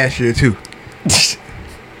game last year too.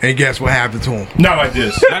 And guess what happened to them? Not like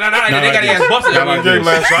this. No, Not they got like their ass this. busted Not every like game this.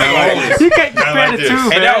 last Not night. like this. You can't Not compare like the this. two, And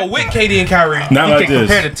man. that was with KD and Kyrie. Not You like can't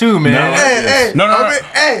compare the this. two, man. No. Hey, No.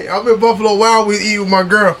 I'm in Buffalo Wild Wings eating with my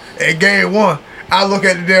girl at game 1. I look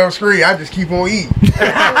at the damn screen. I just keep on eating.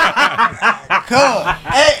 Cuz,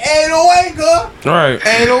 ain't no way, cuz. Right.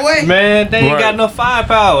 Ain't no way. Man, they ain't Right. got enough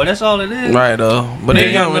firepower. That's all it is. Right, But They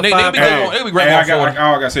they got be the five great. power. They be great. Hey, I going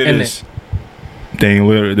forward. gotta say And this. Dame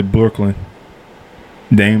Lillard to Brooklyn.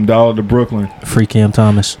 Dame Dollar to Brooklyn. Free Cam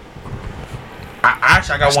Thomas. I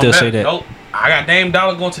got one Still better. say that. Nope. I got Dame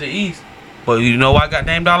Dollar going to the East. But you know why I got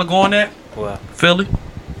Dame Dollar going there? What? Philly.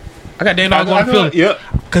 I got Dame Dollar going to Philly. Yep.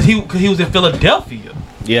 Cause he was in Philadelphia.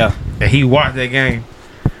 Yeah. And he watched that game.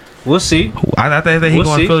 We'll see. I think he We'll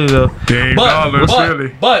going see. to Philly though. Dame But Dollar, Philly.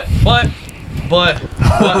 he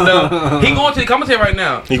going to. I'm gonna tell you right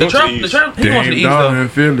now. He going to the East. He going to the Dame East Dollar though. in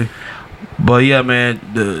Philly. But yeah, man,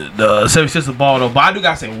 the 76ers ball though. But I do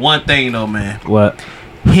gotta say one thing though, man. What?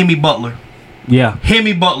 Hemi Butler. Yeah.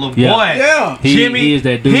 Hemi Butler, Yeah. boy. Yeah. He is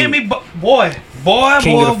that dude. Boy.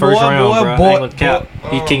 King of the first round, bro. I ain't boy. gonna cap.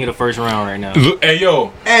 He's king of the first round right now. Look, hey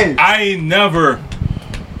yo, Hey. I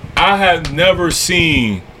have never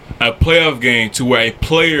seen a playoff game to where a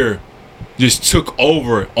player just took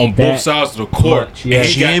over on both That sides of the court. much, yeah. And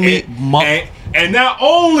he got- Jimmy and not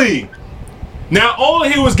only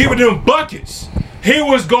he was giving them buckets, he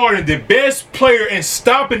was guarding the best player and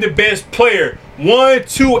stopping the best player. 1,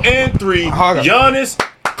 2, and 3. Giannis,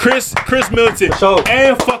 Chris Middleton, So-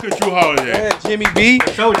 and fucking Drew Holiday. Jimmy B.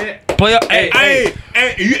 Show that. Play up. Hey.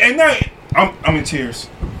 And now I'm in tears.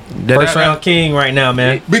 First round king right now,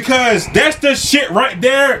 man. Because that's the shit right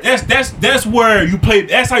there. That's where you play.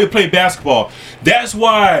 That's how you play basketball. That's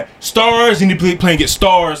why stars need to play against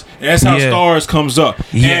stars. And that's how Yeah. stars comes up.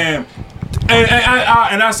 Yeah.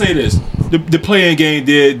 And I say this: the playing game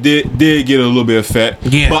did get a little bit of fat.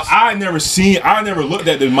 Yes. But I never looked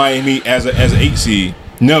at the Miami as an 8 seed.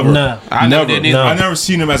 Never. Nah. I never did neither. I never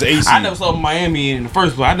seen them as an AC. I never saw Miami in the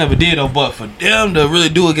first place. I never did though, but for them to really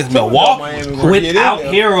do it against Milwaukee Without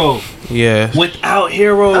Hero. yeah. Without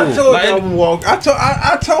Hero. I told y'all Milwaukee.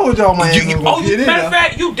 I told y'all Miami. Matter of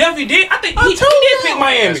fact, you definitely did. I think he did pick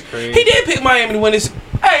Miami. He did pick Miami to win this.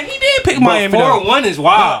 Hey, he did pick Miami. 4-1 is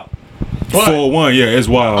wild. 4-1, yeah, it's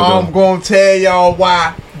wild. I'm gonna tell y'all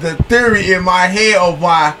why the theory in my head of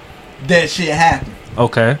why that shit happened.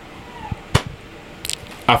 Okay.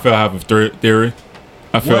 I feel I have a theory.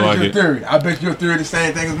 I feel What like is your it. theory? I bet your theory the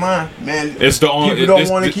same thing as mine, man. It's the only. People don't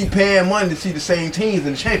want to keep paying money to see the same teams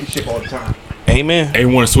in the championship all the time. Amen. They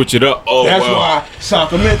want to switch it up. Oh, That's wow. why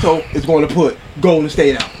Sacramento is going to put Golden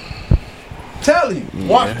State out. Tell you,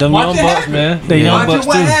 watch, Them watch young it bucks, happen. man. They young Watch bucks it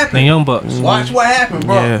what too. happen. They young bucks. Watch what happened,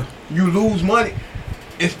 bro. Yeah. You lose money.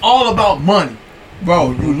 It's all about money,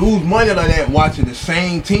 bro. You lose money like that watching the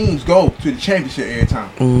same teams go to the championship every time.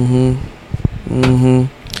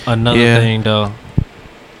 Another Yeah. thing though.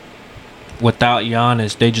 Without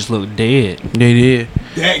Giannis, they just look dead. They did.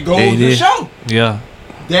 That goes They to did. show. Yeah.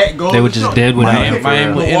 That goes They were to just show. dead without Miami, him.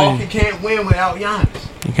 Miami with Milwaukee energy. can't win without Giannis.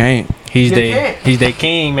 You can't. He's They their can't.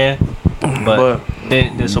 king, man. But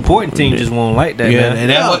the supporting team just won't like that, Yeah, man.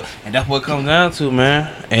 and that's what it comes down to, man.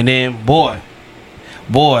 And then boy,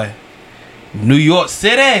 New York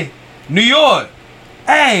City, New York.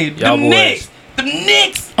 Hey, Y'all the boys. Knicks, the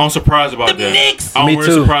Knicks. I'm surprised about The that. Knicks. I'm Me really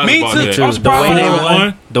too. surprised Me about too. that. I'm The surprised way they about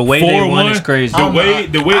won, the way they won is crazy. The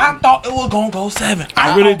way. I thought it was gonna go 7.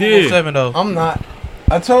 I really thought it was gonna go did. 7 though. I'm not.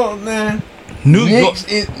 I told man. New York.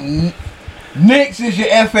 Knicks is your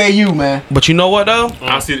FAU, man. But you know what though?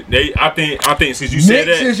 I see. I think since you said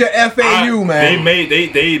Knicks that, is your FAU, man.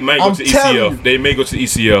 They may go I'm to the telling you. ECF. They may go to the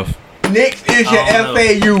ECF. Knicks is your I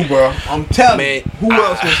don't FAU, bro. I'm telling Man, you. Who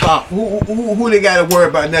else can stop? Who they got to worry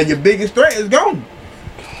about now? Your biggest threat is gone.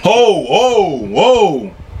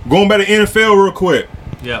 Whoa. Going back to NFL real quick.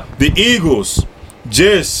 Yeah. The Eagles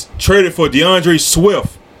just traded for DeAndre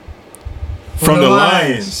Swift from the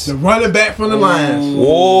Lions The running back from the Lions.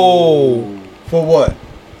 Whoa. For what?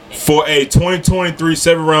 for a 2023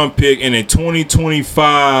 7th-round pick and a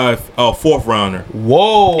 2025 4th rounder.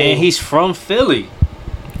 Whoa. And he's from Philly.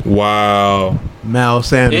 Wow. Mal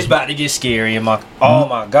Sanders. It's about to get scary. Oh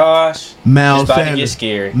my gosh. Mal It's about to get Sanders.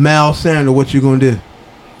 scary. Mal Sanders, what you gonna do?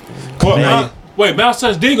 Wait, Mal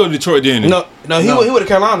Sanders did go to Detroit, didn't he? No, he went to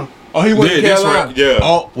Carolina. Oh, he went to that's Carolina. right. Yeah.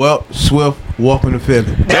 Oh, well, Swift walking to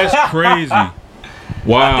Philly. That's crazy. I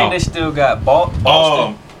Wow. think they still got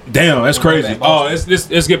Boston. Damn, that's crazy. Oh,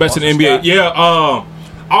 let's get back to the NBA.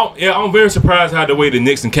 Yeah, I'm very surprised how the way the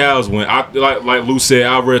Knicks and Cavs went. I like Lou said,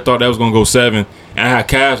 I really thought that was gonna go 7, and I had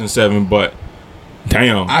Cavs in 7, but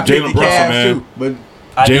damn, I picked Jalen the Brunson, Cavs man, too, but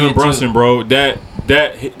I did Jalen too. Brunson, bro, that's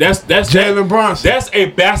Jalen Brunson. That's a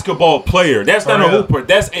basketball player. That's For not a real. hooper.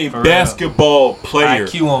 That's a For real. basketball player.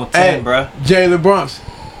 IQ on 10, bruh. Jalen Brunson.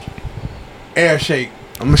 Air shake.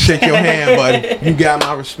 I'm gonna shake your hand, buddy. You got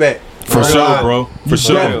my respect. For sure, bro. For You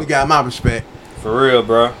sure. definitely got my respect. For real,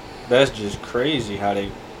 bro. That's just crazy how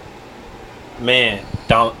they, man,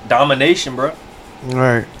 domination, bro.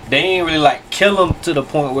 Right. They ain't really like kill them to the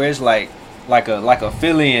point where it's like a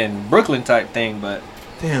Philly and Brooklyn type thing, but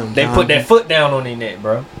Damn. they put their foot down on their neck,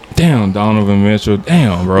 bro. Damn, Donovan Mitchell.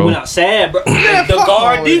 Damn, We bro. went outside, bro. Man, The fuck all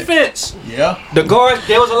guard that. defense, Yeah. the guard,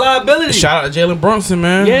 there was a liability. Shout out to Jalen Brunson,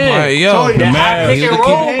 man. Yeah. Like, yo. Told you. That The high Mavs. pick He and was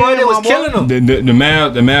a roll, kid. bro, they was My boy. killing them. The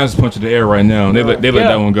Mavs is punching the air right now. They let Yeah.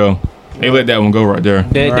 that one go. They let that one go right there.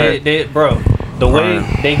 They, bro, the way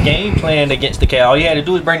they game planned against the Cavs, all you had to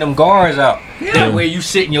do is bring them guards out. That way you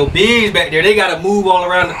sitting your bigs back there, they got to move all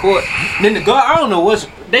around the court. Then the guard, I don't know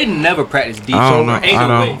they never practice defense. I don't know. Ain't I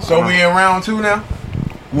no don't. way. So we in round 2 now?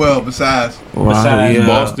 Well, besides. Besides yeah.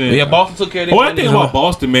 Boston. Yeah, Boston took care of Well, I think about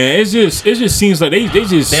Boston, man. It just seems like they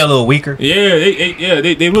just They're a little weaker. yeah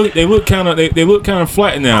they look kind of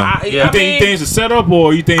flat now. I- you I think mean- thing's a setup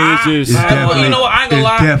or you think it's just you know what? I ain't gonna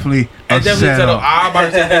lie. definitely a It's definitely set up. I'm about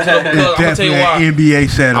to say it's set up because I'm gonna tell you why. NBA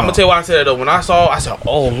setup. I'm gonna tell you why I said that though. When I said,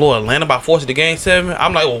 "Oh Lord, Atlanta by force of the game 7."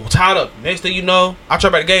 I'm like, "Well, tied up." Next thing you know, I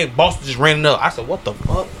tried back the game. Boston just ran it up. I said, "What the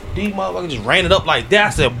fuck? These motherfuckers just ran it up like that." I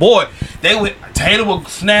said, "Boy, they went." Taylor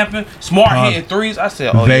was snapping, Smart hitting threes. I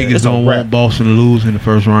said, "Oh Vegas yeah, it's don't a want wrap." Boston to lose in the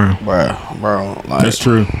first round. bro. Like, that's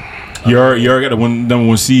true. You already got the number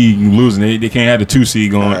 1 seed losing. They can't have the 2 seed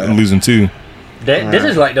going and losing 2. This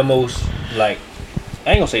is like the most, like,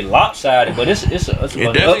 I ain't gonna say lopsided, but it's a bunch of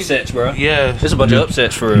definitely- upsets, bro. yeah, It's a bunch of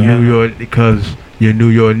upsets for real. New York, because your New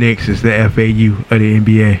York Knicks is the FAU of the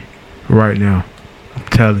NBA right now. I'm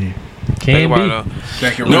telling you. Think Can't about be. it,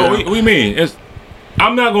 Second No, we mean it's.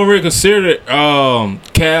 I'm not gonna really consider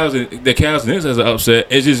Cavs and Knicks as an upset.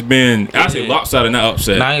 It's just been I say lopsided, not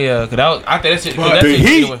upset. Nah, yeah, cause I think that's it.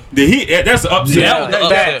 The Heat, that's an upset. Yeah, that was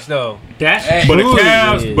the That's though. That's but the true.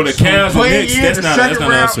 Cavs, but the Cavs and Knicks, that's not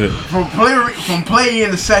an upset. From playing in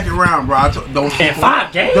the second round, bro. Don't in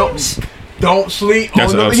 5 games. Don't sleep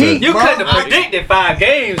That's on an the upset. Heat. You bro. couldn't have predicted 5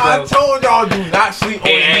 games though. I told y'all do not sleep on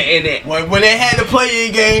the Heat. When they had the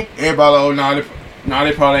play-in game, everybody like,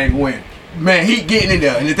 they probably ain't gonna win. Man, Heat getting in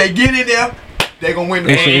there, and if they get in there, they gonna win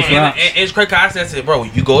the game. And it's crazy. I said, bro,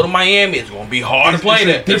 you go to Miami, it's gonna be hard to play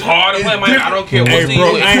there. It's hard to play Miami. I don't care what Hey, team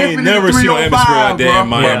bro, it is. I ain't never seen an atmosphere like that in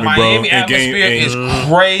Miami, bro. Miami atmosphere is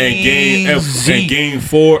crazy. In game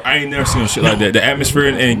 4, I ain't never seen shit like that. The atmosphere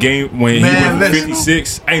in game when he went for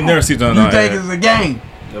 56, I ain't never seen nothing like that. You think it's a game?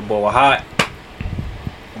 The boy was hot.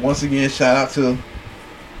 Once again, shout out to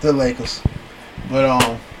the Lakers.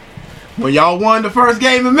 But when y'all won the first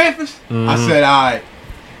game in Memphis, I said, all right,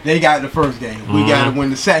 they got the first game. We got to win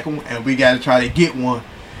the second one, and we got to try to get one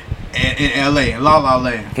in L.A., in La La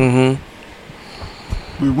Land.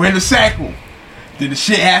 We win the second one. Then the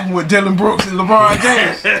shit happened with Dylan Brooks and LeBron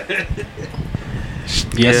James.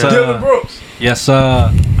 Yes, sir. Dylan Brooks. Yes,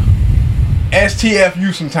 sir.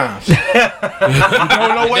 STFU sometimes. You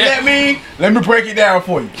don't know what that means? Let me break it down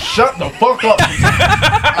for you. Shut the fuck up.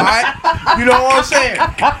 Alright? You know what I'm saying?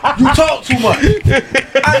 You talk too much.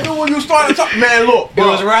 I knew when you started talking. Man, look. It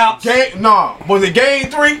was routes. Was it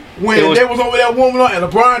game 3? When they was over there warming up and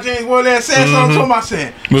LeBron James went there and said something to him? I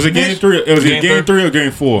said, was it game 3? It was game 3 or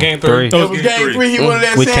game 4? Game 3. It was game 3. He went over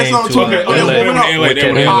there and said something to him.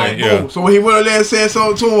 LA. So when he went over there and said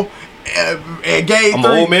something to him, at game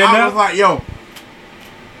 3, I was like, yo,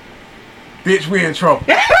 bitch, we in trouble.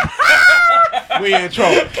 We in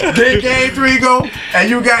trouble. Then game 3 go, and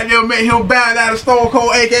you got them make him bound out of Stone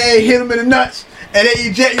Cold, aka hit him in the nuts, and they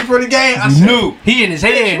eject you for the game. I said, No, he in his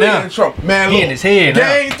head we now. in trouble. Man, He look, in his head now.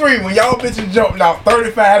 game 3, when y'all bitches jumped out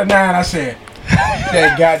 35-9, I said,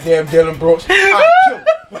 that goddamn Dylan Brooks.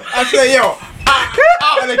 I said, yo,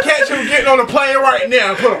 I'm gonna catch him getting on the plane right now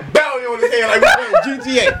and put a bounty on his head like we're playing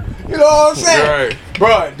GTA. You know what I'm saying? Right.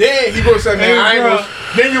 Bruh, then he gonna say, man, I ain't gonna.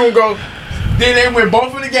 Then you gonna go. Then they win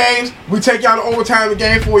both of the games. We take y'all to overtime in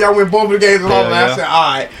game 4. Y'all win both of the games. And I said,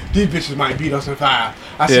 all right, these bitches might beat us in 5.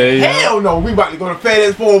 I said, hell no, we about to go to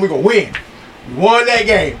FedEx 4 and we gonna win. We won that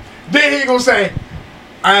game. Then he gonna say,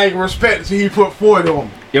 I ain't gonna respect it till he put 40 on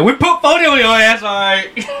me. Yeah, we put 40 on your ass,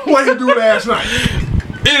 alright. What he do last night?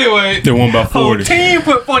 Anyway, they won by 40. Whole team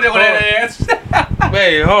put 40 on that ass.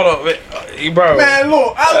 Man, hold up, man. Bro. Man,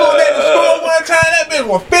 look, I looked at the score one time. That bitch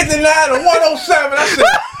was 59 to 107. I said,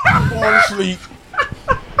 I'm going to sleep.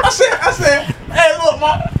 I said, hey, look,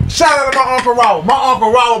 shout out to my Uncle Robert. My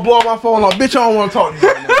Uncle Robert blew my phone off. Bitch, I don't want to talk to you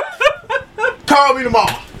right now. Call me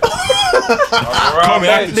tomorrow. Call me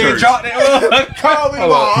after church. Call me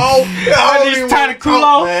tomorrow. I need time to cool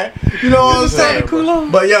off. Man. You know what I'm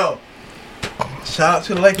saying? But yo, shout out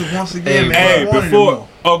to the Lakers once again, man. Hey, before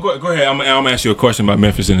go ahead. I'm gonna ask you a question about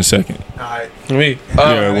Memphis in a second. All right. Me.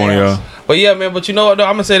 Yeah, one of y'all. But yeah, man. But you know what? Though,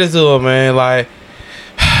 I'm gonna say this to him, man. Like,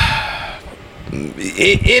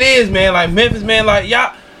 it is, man. Like Memphis, man. Like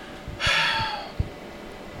y'all.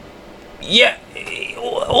 Yeah.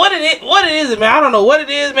 What it is, man. I don't know what it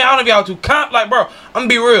is, man. I don't know if y'all too like, bro. I'm gonna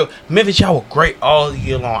be real. Memphis, y'all were great all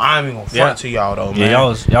year long. I ain't even gonna front to y'all though, man.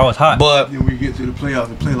 Yeah, y'all was hot. But then we get to the playoffs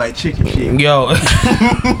and play like chicken shit. Yo.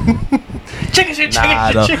 chicken shit.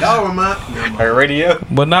 Y'all remind me. Radio.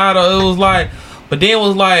 But nah, though, it was like, but then it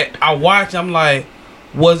was like, I watched, I'm like,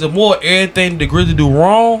 was it more everything the Grizzlies do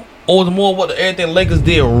wrong, or was it more what everything the Lakers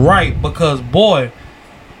did right? Because boy,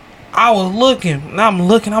 I was looking,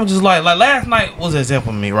 I'm just like last night was an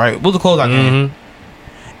example for me, right? It was a closeout game.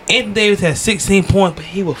 Anthony Davis had 16 points, but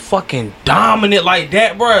he was fucking dominant like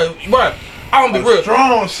that, bro. I'm gonna be real.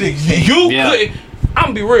 Strong 16. Couldn't. I'm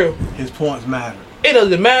gonna be real. His points matter. It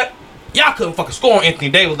doesn't matter. Y'all couldn't fucking score on Anthony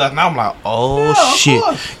Davis last night. I'm like, oh shit.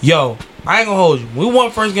 Yo, I ain't gonna hold you. We won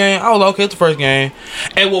the first game. I was like, okay, it's the first game.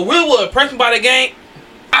 And what really was impressed me by the game,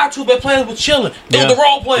 our two best players were chilling. It was the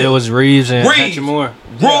role players. It was Reeves and Hachimura.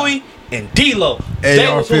 Rui and D-Lo.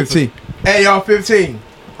 AR-15. AR-15.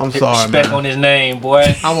 I'm sorry, respect man. on his name, boy.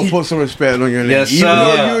 I'm gonna put some respect on your name. Yes, even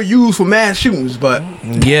though sir. you're used for mass shootings, but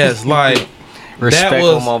yes, like respect that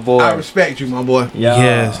was, on my boy. I respect you, my boy. Yeah.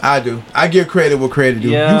 Yes, I do. I give credit where credit due.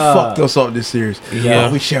 Yeah. You fucked us up this series. Yeah.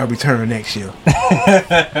 But we shall return next year.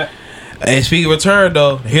 And speaking of return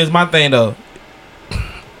though, here's my thing though.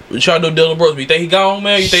 Try to do Dylan Brooks. You think he gone,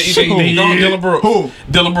 man? You think he gone? Dylan Brooks. Who?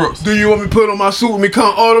 Dylan Brooks. Do you want me to put on my suit and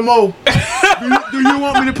become Automo? do you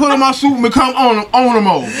want me to put on my suit and become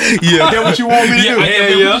Automo? Yeah. Is that what you want me to do?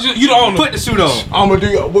 Yeah. You the owner. Put the suit on. I'm gonna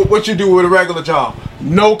do what you do with a regular job.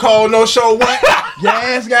 No call, no show. What? Your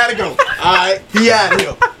ass gotta go. All right, he out of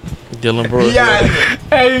here. Dylan Brooks. He out of here.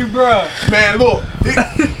 Hey, bro. Man, look.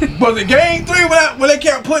 Was it game 3 when they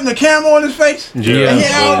kept putting the camera on his face? Yeah. And he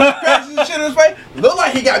had all the scratches and shit on his face? Looked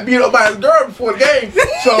like he got beat up by his girl before the game.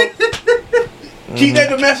 So, keep that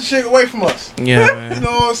domestic shit away from us. Yeah, man. You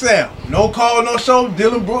know what I'm saying? No call, no show.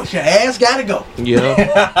 Dylan Brooks, your ass gotta go. Yeah.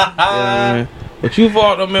 Yeah, man. But you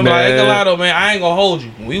fought though, man. But I ain't gonna lie though, man. I ain't gonna hold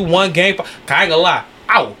you. We won game 5. I ain't gonna lie.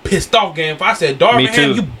 I was pissed off game 5. I said, Darvin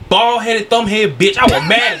Ham, you bald-headed, thumb-headed bitch. I was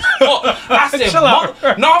mad as fuck. I said,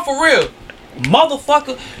 no, for real.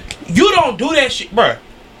 Motherfucker, you don't do that shit, bruh.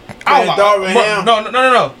 I was like,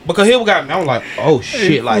 no. Because here we got me. I was like, oh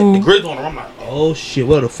shit. Like, the grid's on him. I'm like, oh shit,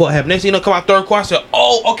 what the fuck happened? Next thing you know, come out third quarter. I said,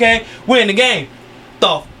 oh, okay, we're in the game.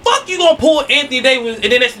 The fuck you gonna pull Anthony Davis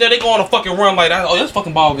and then next day they go on a fucking run like that? Oh, that's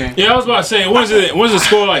fucking ball game. Yeah, I was about to say, when's the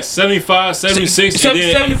score like 75, 76,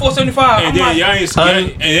 74, 75. And then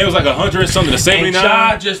and it was like 100 something to 79. And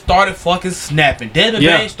Ja just started fucking snapping. Devin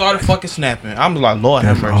Bain started fucking snapping. I'm like, Lord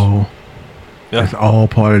have mercy. That's all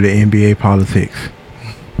part of the NBA politics.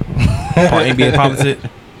 Part of NBA politics.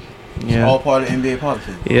 Yeah. All part of NBA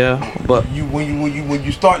politics. Yeah, but when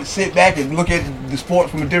you start to sit back and look at the sport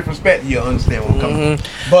from a different perspective, you'll understand where I'm coming from.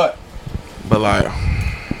 But like,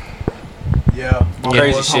 yeah,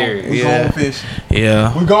 Crazy serious. We going fishing.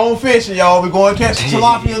 Yeah, we going fishing, y'all. We going to catch a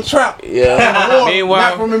tilapia trap. Yeah.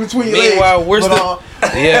 Meanwhile, from in between your legs. We're still.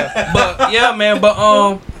 Yeah, but yeah, man. But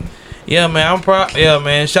yeah, man. I'm proud. Yeah,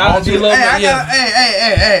 man. Shout out to you,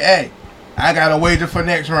 Hey, I got a wager for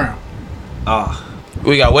next round.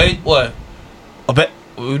 We got what? A bet?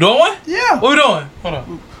 We doing one? Yeah. What we doing? Hold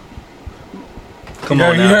on. Come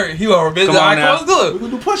on now. You heard? He over busy. Come on now. It's good. We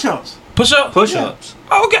gonna do push-ups. Push-ups. Push-ups.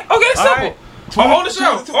 Oh, okay, simple. On the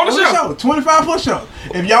show. 25 push-ups.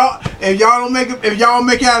 If y'all don't make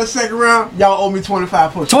it out of the second round, y'all owe me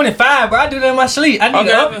 25 push-ups. 25, bro. I do that in my sleep. I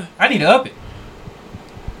need to up it.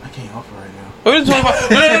 I can't up it right now. We just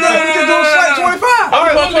 25. No. We just do a slight 25. All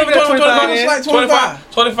right, let's make it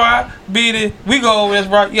 25. 25. Beat it. We go over this,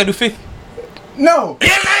 right? You gotta do 50. No. No,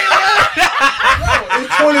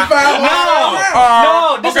 it's 25.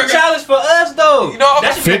 No, this is a challenge for us, though. You know,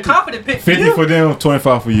 that should be a confident pick. 50 for them,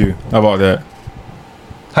 25 for you. How about that?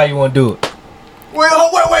 How you want to do it?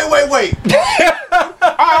 Wait. Okay.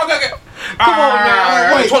 Come on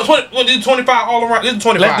now. Wait. 20, this is 25 all around. This is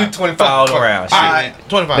 25. Let's do 25 all around. All right.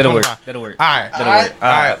 25. That'll work. All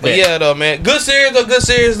right. But yeah, though, man. Good series,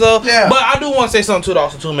 though. Yeah. But I do want to say something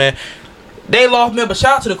too, man. They lost, man, but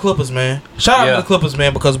shout out to the Clippers, man. Shout out to the Clippers,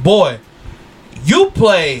 man, because, boy, you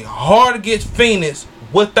play hard against Phoenix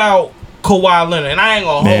without Kawhi Leonard. And I ain't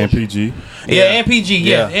going to hold you. PG. Yeah, and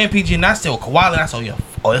PG, and PG. And I said, Kawhi Leonard, I said,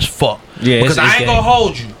 that's fuck. Yeah, because I ain't going to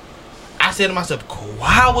hold you. I said to myself,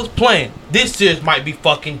 Kawhi was playing. This series might be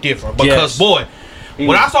fucking different. Because, boy,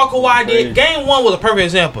 when I saw Kawhi did, game 1 was a perfect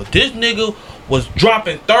example. This nigga was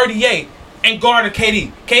dropping 38 and guarding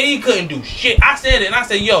KD. KD couldn't do shit. I said it, and I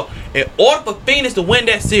said, yo, in order for Phoenix to win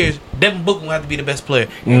that series, Devin Booker will have to be the best player.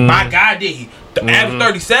 And my God, did he? The average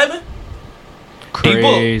 37?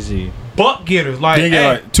 Crazy. Buck getters. Like, They get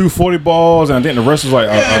like 240 balls, and I think the rest was like.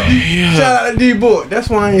 Shout out to D-Book. That's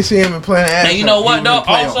why I ain't see him playing ass. And you know what, though?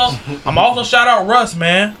 I'm also shout out Russ,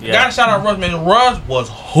 man. Gotta shout out Russ, man. Russ was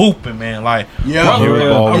hooping, man. Like, Russ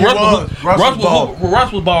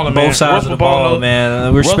was balling, man. Both sides of the ball,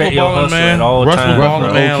 man. Respect your hustle at all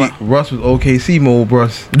times. Russ was OKC mode,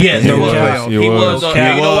 Russ. Yes, he was. You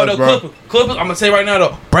know what, though? Clippers, I'm gonna say right now,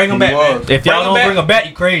 though, bring him back, man. If y'all don't bring him back,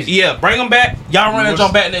 you crazy. Yeah, bring him back. Y'all run that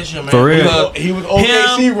jump back next year, man. For real. He was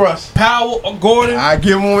OKC Russ. Powell, Gordon. I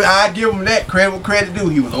give him that credit. What credit due?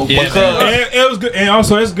 He was OKC. And it was good, and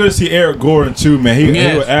also it's good to see Eric Gordon too, man.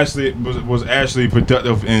 He was actually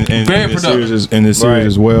productive in this series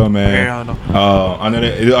as well, man. I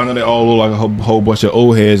know they all look like a whole bunch of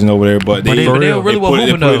old heads and over there, but they put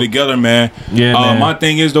it together, man. Yeah, man. My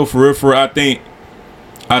thing is though, for real, I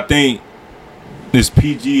think this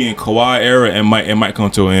PG and Kawhi era it might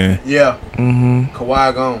come to an end. Yeah.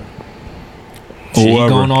 Kawhi gone. He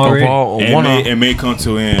gone already. It may come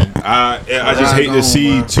to an end. I just hate to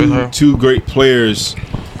see two great players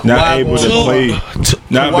not able to play.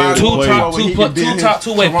 Two top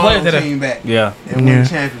two-way players that back. Yeah. And win the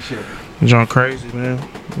championship. Going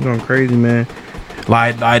crazy, man.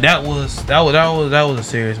 Like that was a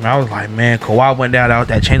series, man. I was like, man, Kawhi went down,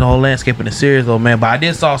 that changed the whole landscape in the series, though, man. But I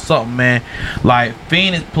did saw something, man. Like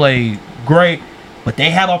Phoenix played great, but they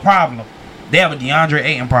have a problem. They have a DeAndre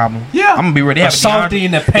Ayton problem. Yeah, I'm gonna be real. They have a softy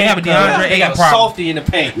in the paint. They have a DeAndre Ayton problem. Softy in the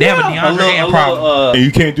paint. They have a DeAndre Ayton problem. And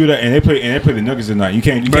you can't do that. And they play the Nuggets tonight. You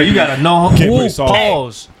can't. You gotta know play soft.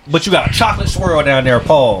 pause. But you got a chocolate swirl down there.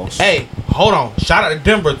 Pause. Hey, hold on. Shout out to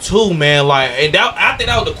Denver too, man. Like, and I think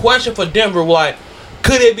that was the question for Denver. Like,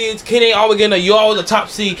 can they always get you always a top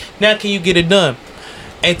seed? Now can you get it done?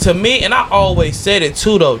 And to me, and I always said it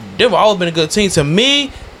too, though. Denver always been a good team. To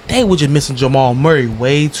me, they were just missing Jamal Murray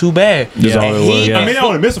way too bad. That's all it was. I mean, they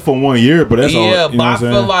only missed him for 1 year, but that's all. Yeah, but I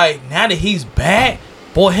feel like now that he's back,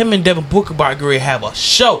 boy, him and Devin Booker about to get ready to have a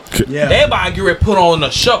show. Yeah. They about to get ready to put on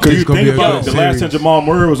a show. Because you think about it, the last time Jamal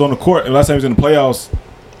Murray was on the court, and last time he was in the playoffs,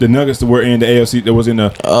 the Nuggets were in the AFC. That was in the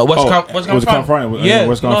West Conference. Yeah,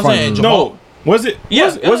 West Conference. No. Was it?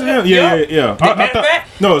 Was it him? Yeah. I thought,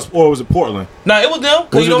 no, or was it Portland? No, it was them.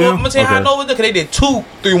 Because you know what? I'm going to tell you how I know it was them. Because they did 2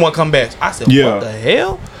 3-1 comebacks. I said, what the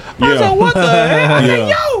hell? I said, what the hell? I said,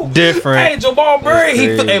 yo. Different. Hey, Jamal Murray.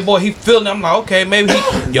 He feeling it. I'm like, okay, maybe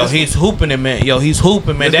he's hooping it, man. He's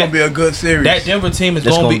hooping, man. It's going to be a good series. That Denver team is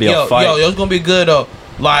going to be a fight. It's going to be good, though.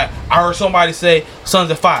 Like, I heard somebody say,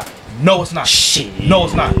 Suns at 5. No, it's not. Shit. No,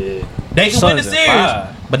 it's not. They can win the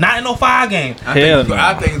series. But not in no 5 game. I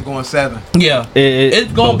think it's going 7. Yeah.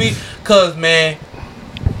 It's going to be, because, man,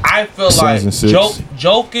 I feel like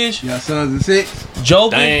Jokic. Yeah, Suns and 6.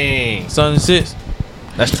 Jokic. Dang. Suns and 6.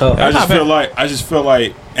 That's tough. I just feel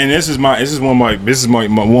like, and this is one of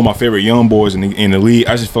my favorite young boys in the league.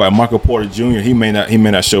 I just feel like Michael Porter Jr. He may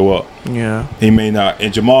not show up. Yeah. He may not.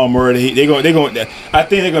 And Jamal Murray, I think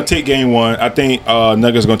they're gonna take game 1. I think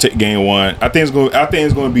Nuggets gonna take game 1. I think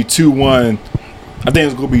it's gonna be 2-1. I think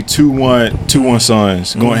it's gonna be 2-1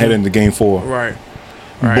 Suns going ahead into game 4. Right.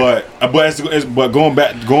 But going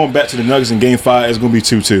back to the Nuggets in game 5, it's gonna be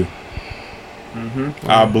 2-2.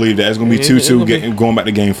 I believe that it's gonna be 2-2 going back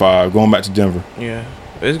to game 5, going back to Denver. Yeah.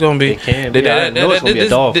 It's gonna be. I know it's gonna be a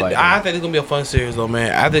dog fight. I think it's gonna be a fun series though,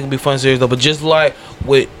 man. I think it's gonna be a fun series though. But just like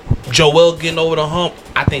with Joel getting over the hump,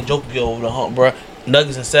 I think Joe can get over the hump, bro.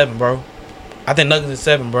 Nuggets in 7, bro. I think Nuggets in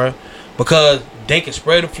 7, bro, because they can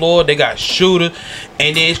spread the floor. They got shooters,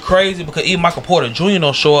 and then it's crazy because even Michael Porter Jr.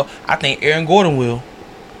 don't show up. I think Aaron Gordon will.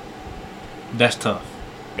 That's tough.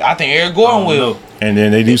 I think Aaron Gordon will. And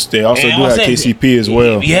then they also do have KCP as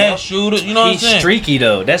well. Yeah, shooter. You know what I'm saying? He's streaky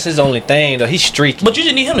though. That's his only thing though. He's streaky. But you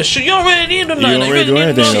just need him to shoot. You don't really need him to do nothing. You don't really do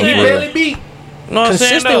anything. He barely be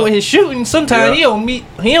consistent with his shooting. Sometimes he don't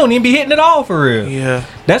even be hitting it all for real. Yeah,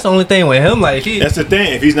 that's the only thing with him. Like that's the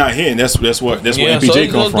thing. If he's not hitting, that's where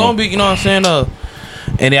MPJ comes from. Gonna be, you know what I'm saying?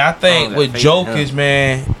 And then I think with Jokic,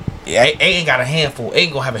 man. Aiden got a handful.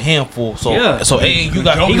 Aiden gonna have a handful. So Aiden, you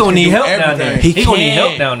got. He gonna need help down there. He gonna need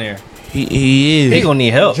help down there. He is. He gonna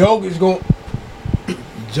need help. Jokic gonna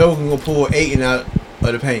pull Aiden out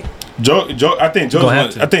of the paint. I think Joe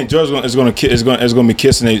is gonna be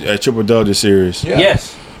kissing a triple double this series. Yeah.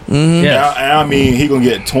 Yes. Mm-hmm. Yes. And I mean he gonna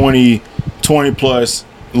get 20 plus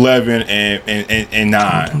 11 and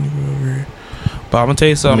 9. But I'm gonna tell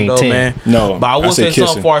you something though, 10. Man. No, but I will say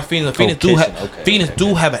something for Phoenix. Phoenix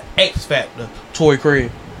do have an X factor. Torrey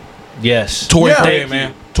Craig. Yes. Torrey Craig,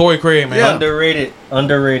 man. Torrey Craig, man. Yeah.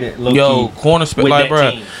 Underrated. Low key. Corner spit, like,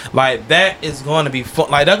 bro, like that is going to be fun.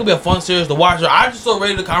 Like that could be a fun series to watch. I'm just so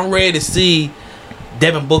ready I'm ready to see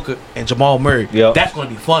Devin Booker and Jamal Murray. Yep. That's going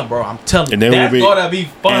to be fun, bro. I'm telling you, that's going to be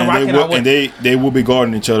fun. And they will be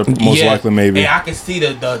guarding each other most likely, maybe. And I can see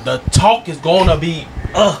the talk is going to be.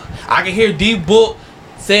 I can hear D Book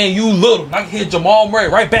saying you little. I can hear Jamal Murray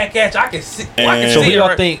right back at you. I can see. So who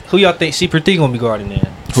y'all think CP3 gonna be guarding then?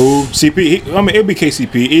 Who CP? It'll be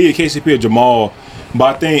KCP. Either KCP or Jamal.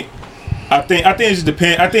 But I think it just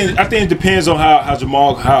depends. I think it depends on how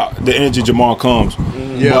the energy Jamal comes.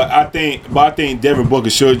 Yeah. But I think Devin Booker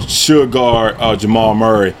should guard Jamal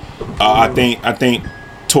Murray. I think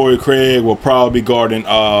Torrey Craig will probably be guarding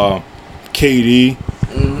KD.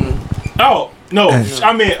 Mm-hmm. Oh no,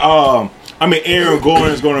 I mean Aaron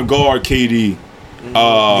Gordon is going to guard KD.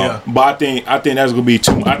 But I think that's gonna be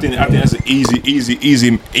too. I think that's an easy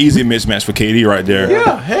mismatch for KD right there.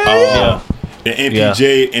 Yeah, hell yeah. And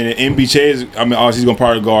MPJ and MPJ is. I mean, obviously he's gonna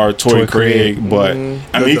probably guard Torrey Craig, but I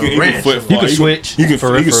mean you can switch. You can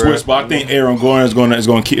switch, but I think Aaron Gordon is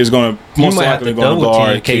gonna most likely going to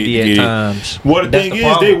guard KD at times. Well, the thing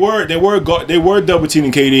is, they were double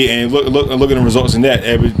teaming KD, and look at the results in that.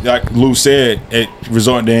 Like Lou said, it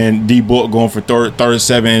resulted in D Book going for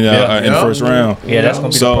 37 in the first round. Yeah, that's gonna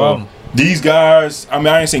be the problem. These guys, I mean,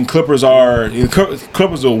 I ain't saying Clippers are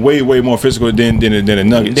way more physical than the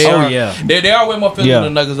Nuggets. They are way more physical than the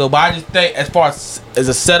Nuggets though. But I just think as far as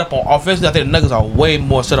a setup on offense, I think the Nuggets are way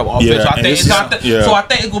more set up on offense. Yeah, so I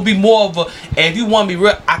think it's gonna be more of a. And if you want to be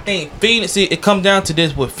real, I think Phoenix. It comes down to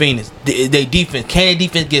this with Phoenix. They defense. Can their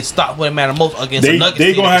defense get stopped when it matters most against the Nuggets?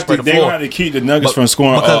 They're gonna have to keep the Nuggets from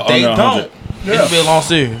scoring because they under 100. don't. It'll be a long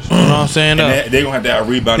series. You know what I'm saying? They're gonna have to out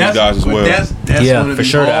rebound these guys as well. That's for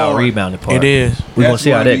sure the out rebounding part. It is. We're gonna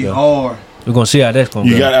see how that goes. We're gonna see how that's gonna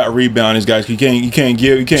go. You got to out rebound these guys. You can't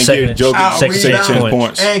give Joker second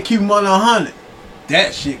points and keep them under 100.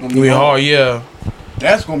 That shit gonna be hard. Yeah,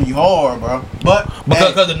 that's gonna be hard, bro. But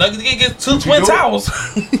because the Nuggets can get 2 twin towers.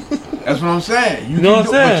 That's what I'm saying. You know what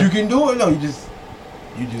I'm saying? But you can do it. No, you just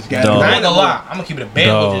got. I ain't gonna lie. I'm gonna keep it a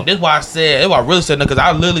band with you. This is why I said. This is why I really said that because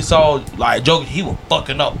I literally saw like Joker. He was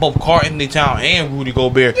fucking up both Karl Anthony Towns and Rudy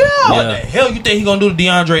Gobert. Yeah. What the hell you think he gonna do to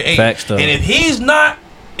DeAndre Ayton? Facts, though. And if he's not,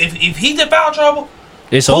 if he's in foul trouble,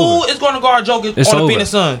 it's who over. is gonna guard Joker on the Phoenix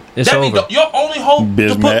Suns? It's that over. Means your only hope.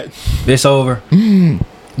 Bismack. It's over.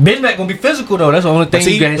 Bismack gonna be physical though. That's the only thing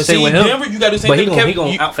you gotta say with him. Denver, you gotta do the same thing. But he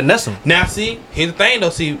gonna out finesse him. Now see, here's the thing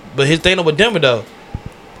though. But his thing though with Denver though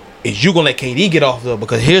is you gonna let KD get off though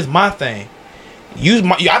because here's my thing.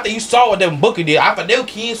 I think you saw what Devin Booker did. I thought they were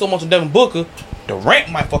keying so much on Devin Booker. Durant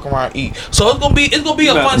might fuck around and eat. So it's gonna be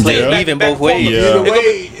a fun series. Even both ways. It's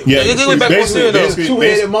gonna be back and forth though.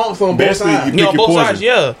 Two-headed monks on both sides. On both sides,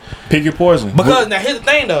 yeah. Pick your poison. Because now here's the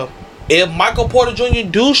thing though. If Michael Porter Jr.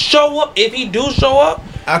 do show up,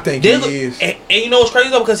 I think he is. And you know what's crazy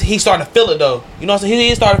though? Because he's starting to feel it though. You know what I'm saying? He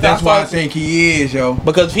is starting to feel it. That's why I think he is, yo.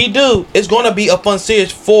 Because if he do, it's gonna be a fun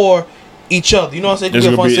series for each other. You know what I'm saying?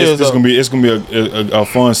 It's gonna be a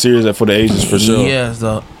fun series for the ages for sure. Yes,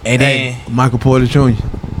 though. And then Michael Porter Jr.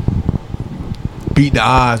 Beat the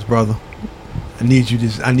odds, brother. I need you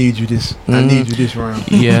this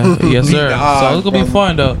round. Yeah, yes, sir. So it's gonna brother. be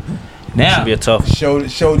fun though. Now should be a tough. Show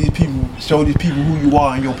these people who you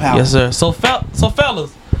are and your power. Yes, sir. So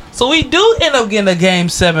fellas, so we do end up getting a game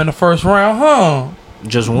 7 in the first round, huh?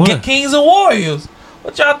 Just one. Get Kings and Warriors.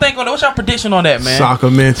 What y'all think on that? What's y'all prediction on that, man?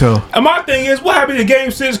 Sacramento. And my thing is, what happened to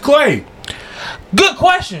Game 6 Clay? Good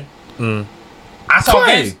question. I saw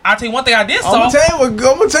games. I'll tell you one thing I did saw. I'm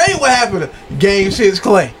gonna tell you what happened to Game 6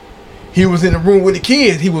 Clay. He was in the room with the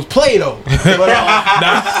kids. He was Play-Doh. But,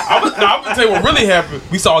 I'm gonna tell you what really happened.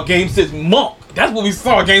 We saw Game 6 Monk. That's what we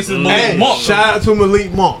saw. Game 6 Monk. Shout out to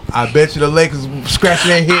Malik Monk. I bet you the Lakers scratching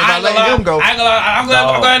their head by letting him go. I ain't gonna lie. I'm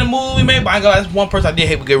glad the move we made, but I ain't gonna lie. That's one person I did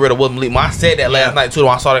hate to get rid of was Malik Monk. I said that last night too.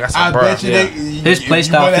 When I saw that, I bet you his play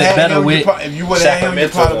style fit better with if you would have had him, you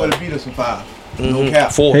probably would have beat us in 5. No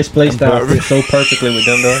cap. 4. His play style fits so perfectly with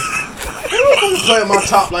them though. You don't play my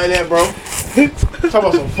top like that, bro. Talk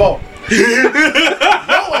about some fault. Your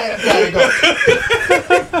ass gotta go.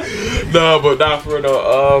 No, but not for real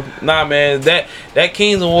though. Nah, man. That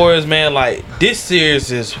Kings and Warriors, man. Like this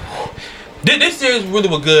series is. This series really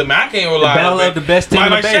was good, man. I can't rely. The battle of the best team in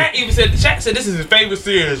the Bay. Shaq said this is his favorite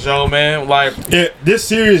series, yo, man. Like this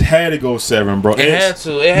series had to go 7, bro. It had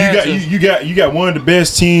to. You got one of the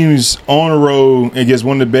best teams on the road against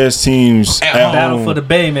one of the best teams at battle home. for the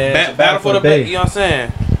Bay, man. Battle for the Bay. You know what I'm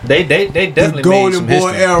saying? They definitely the made some Golden Boy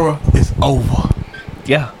history. era is over.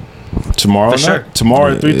 Yeah. Tomorrow For night.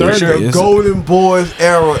 Tomorrow at 3:30. The Golden Boys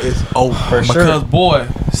era is over. For sure. Because boy,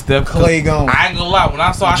 Steph Clay gone. I ain't gonna lie. When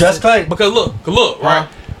I saw Clay. Because look, right?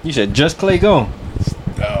 You said just Clay gone.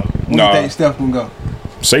 When you think Steph gonna go?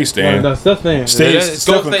 Say Stan. No, Steph staying.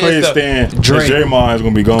 Steph and Clay Stan. Draymond is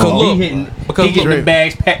gonna be gone. He getting the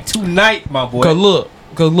bags packed tonight, my boy.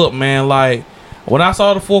 Cause look, man, like when I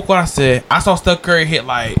saw the fourth quarter, I saw Steph Curry hit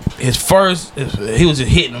like his first. He was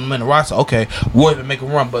just hitting them in the right. So okay, Warriors would make a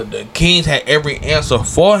run, but the Kings had every answer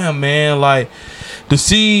for him, man. Like to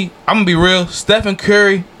see, I'm gonna be real. Stephen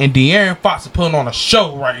Curry and De'Aaron Fox are putting on a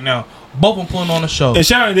show right now. Both of them putting on a show. And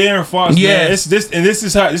shout out to De'Aaron Fox. Yeah, this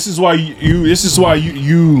is why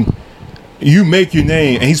you make your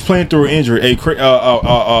name. And he's playing through an injury,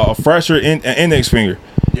 a fracture index finger.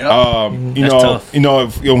 Yeah, when he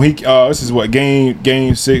this is what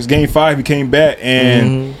game 6, game 5 he came back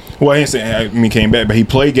and well he didn't say came back, but he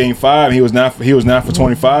played game 5 and he was not for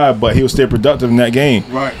 25, but he was still productive in that game.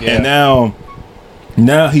 Right. Yeah. And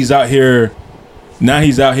now he's out here.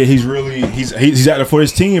 He's out there for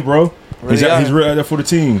his team, bro. He's really out there for the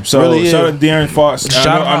team. So really shout out to De'Aaron Fox.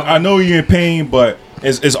 I know you're in pain, but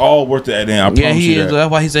it's all worth it at the end. I promise he you is. that.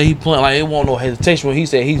 That's why he said he playing. Like it won't no hesitation when he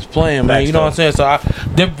said he's playing, man. You know what I'm saying? So I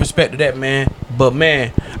definitely respect that, man. But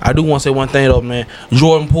man, I do want to say one thing though, man.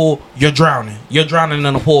 Jordan Poole, you're drowning. You're drowning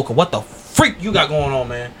in the pool. Cause what the freak you got going on,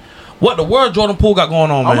 man? What the world Jordan Poole got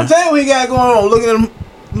going on, man? I'm gonna tell you what he got going on.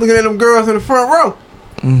 Looking at them girls in the front row.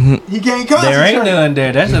 Mm-hmm. He can't concentrate. There ain't none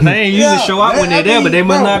there. That's the thing. Usually show up when they're there, but they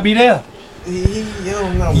must not be there. You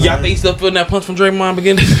don't know, Y'all think he still feeling that punch from Draymond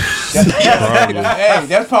beginning? Hey,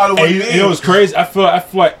 that's probably what it is. It was crazy. I feel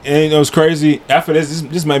like, and it was crazy. After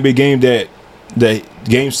this might be a game that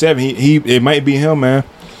game 7. It might be him, man.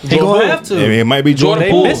 He gonna have to. It might be Jordan They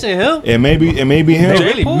Poole. missing him. It may be him. They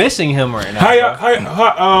really missing him right now.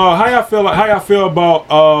 How y'all feel about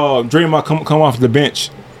Draymond come off the bench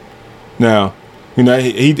now? You know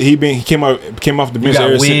he came off the bench. You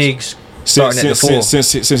got Wiggs starting at the 4.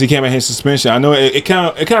 Since he came out his suspension. I know it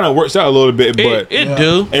kind of works out a little bit, but it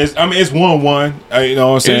do. It's 1-1. You know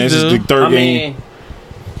what I'm saying? This is the third game.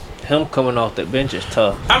 Him coming off the bench is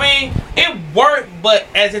tough. I mean, it worked, but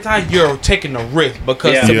at the time you're taking a risk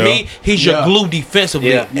because to me, he's your glue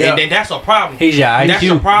defensively, and then that's a problem. He's your IQ. That's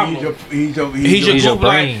a problem. He's your glue.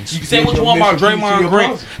 Like, you can say what you want about Draymond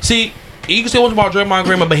Green. See, you can say what you want about Draymond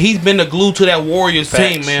Green, but he's been the glue to that Warriors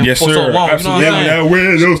team, man, for so long. Absolutely. You know what I'm saying?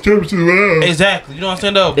 Win those temperatures. Exactly. You know what I'm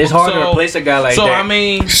saying? Though It's hard to replace a guy like that. So I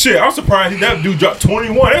mean, shit, I'm surprised that dude dropped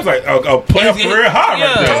 21. That's like a playoff career high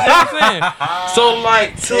right there. That's what I'm saying. So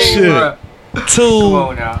like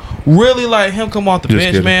to really like him come off the bench,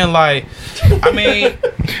 kidding. man. Like, I mean,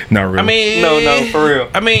 not really. I mean, No, for real.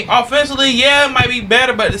 I mean, offensively, yeah, it might be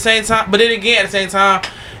better, but at the same time, but then again, at the same time,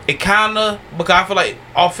 it kind of, because I feel like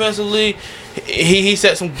offensively, he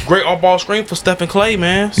set some great off-ball screen for Steph and Clay,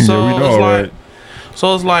 man. So we know, it's like. right?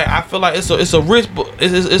 So it's like I feel like it's a risk, but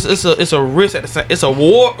it's a risk at the same. It's a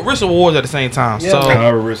risk rewards at the same time. Yeah. So High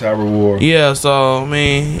risk, high reward. yeah. So I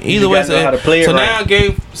mean, either way, gotta know how to play it so right. now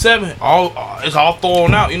game 7, it's all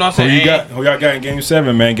thrown out. You know what I'm saying? Who y'all got in game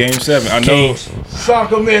 7, man? Game 7. I know. Kings.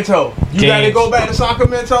 Sacramento. You gotta Kings. go back to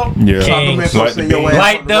Sacramento? Yeah. Sacramento Like send the your beam. ass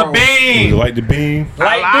Light up the road. beam. Like the beam.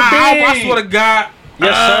 I swear to God.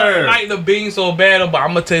 Yes, sir. Like the being so bad, but I'm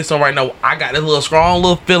gonna tell you something right now. I got this little strong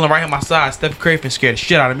little feeling right here on my side. Steph Curry finna scare the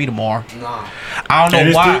shit out of me tomorrow. Nah. I don't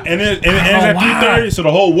know why. And it's at 3:30, so the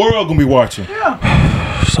whole world gonna be watching.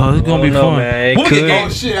 So it's gonna be fun. Man. What we get Oh game?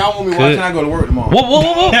 shit, I won't be watching. I go to work tomorrow.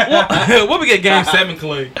 What we get game 7,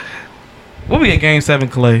 Clay? What we get game 7,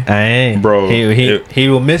 Clay? Dang. Bro, He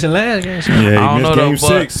was missing last game. Yeah, he I don't missed know, game though,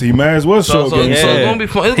 but- 6. He might as well show So game it's 7. gonna be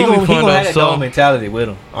fun. It's He gonna be gonna fun have that though. dog mentality with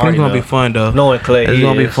him. It's gonna be fun though. Knowing Clay, It's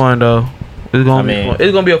gonna be fun though. It's gonna be fun.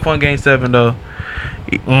 It's gonna be a fun game 7 though.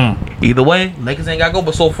 Either way, Lakers ain't gotta go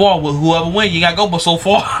but so far. With whoever win, you gotta go but so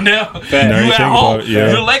far now. Now You you at think home. about it,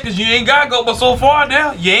 yeah. You're Lakers, you ain't gotta go but so far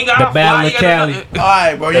now. You ain't gotta The Battle fly. of You gotta- Cali.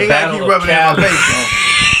 Alright, bro. You ain't gotta keep Battle of rubbing it in my Cali. face, bro.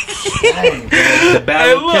 Dang, bro. The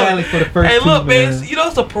Battle of Cali for the first Hey, two, look, man. man. You know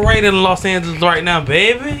it's a parade in Los Angeles right now,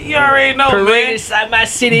 baby. You already know, man. inside my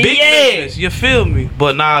city. Big Memphis, you feel me?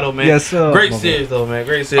 But nah, though, man. Yes, sir. Great series, though, man.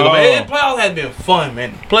 Great series. Oh. Man, playoffs has been fun,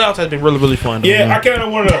 man. Playoffs has been really, really fun. Though, Yeah, man. I kind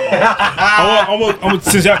of want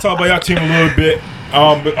to. Since y'all talk about y'all team a little bit,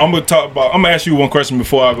 I'm gonna ask you one question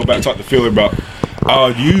before I go back and talk to Philly about.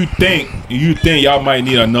 Do you think y'all might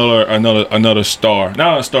need another star?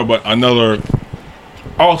 Not a star, but another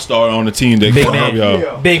all-star on the team that Big can help man. y'all.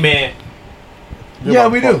 Yeah. Big man. Yeah,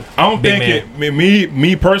 we do. I don't Big think it.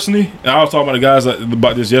 Me personally, and I was talking to the guys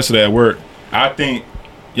about this yesterday at work. I think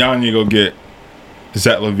y'all need to go get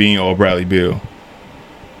Zach LaVine or Bradley Beal.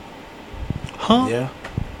 Huh? Yeah.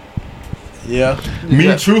 Yeah.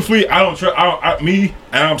 Me, truthfully, I don't trust. Me,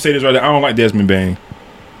 and I'm saying this right now. I don't like Desmond Bain.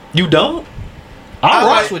 You don't? I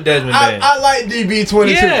rocks with Desmond Bain. I like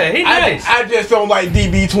DB22. Yeah, he nice. I just don't like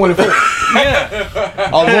DB24.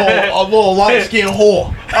 Yeah. a little light skinned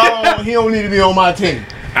whore. He don't need to be on my team.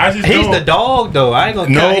 I just He's don't. the dog, though. I ain't gonna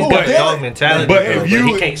No, count. He's got but- the dog mentality. but though, if you-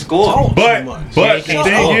 he can't score. But Yeah, he the can't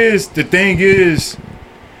thing is,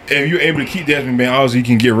 if you're able to keep Desmond Bain, obviously you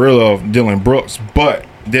can get rid of Dillon Brooks. But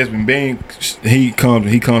Desmond Bain, he comes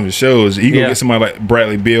and shows. You can get somebody like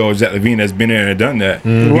Bradley Beal or Zach LaVine that's been there and done that.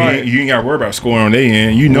 Right. You ain't got to worry about scoring on their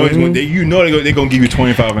end. You know they're gonna give you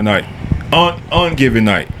 25 a night on given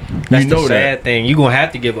night. That's you know the sad that. thing. You gonna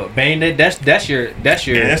have to give up Bain. That's your. And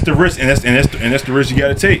that's the risk, and that's the risk you got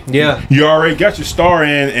to take. Yeah. You already got your star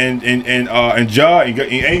and Ja. You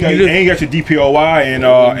ain't got your DPOY and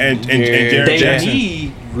Jaren They Jackson.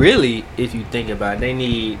 need, really, if you think about it, they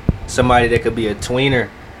need somebody that could be a tweener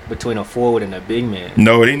between a forward and a big man.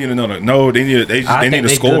 No, they need another. No, they need a think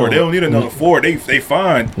they score. good They don't need another forward. They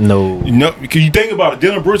fine. No. Because you think about it,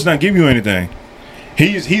 Dillon Brooks not giving you anything.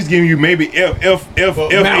 He's giving you maybe if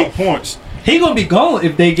 8 points. He gonna be gone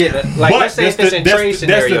if they get like. Let's say if it's in trade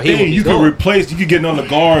scenario, that's the he will thing. be You gone. can replace. You can get another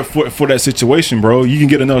guard for that situation, bro. You can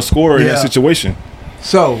get another scorer in that situation.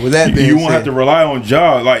 So with that being you won't said, have to rely on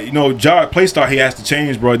Ja. Like Ja play style, he has to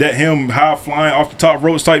change, bro. That him high flying off the top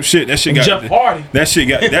ropes type shit. That shit got Jeff Hardy. That shit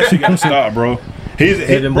got to stop, bro.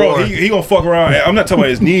 Even Bro, more. he gonna fuck around. I'm not talking about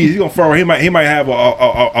his knees. He gonna fuck around. He might have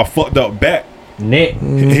a fucked up back. Neck.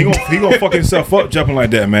 He gonna fuck himself up jumping like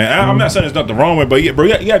that, man. I'm not saying there's nothing wrong with it, but bro,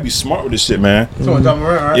 you gotta be smart with this shit, man. someone jumping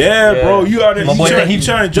around, right? Yeah, bro, you out there. My boy, You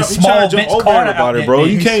trying to jump? You small trying to jump Vince over Carter out everybody, there, bro. man.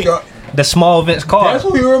 You can't. The small Vince Carter. That's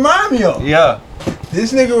who he remind me of. Yeah.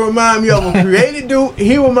 This nigga remind me of a creative dude.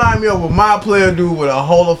 He remind me of a my player dude with a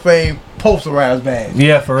Hall of Fame posterized badge.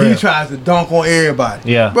 Yeah, for real. He tries to dunk on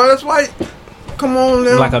everybody. Yeah. Bro, that's why. Come on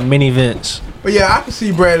now. Like a mini Vince. But yeah, I can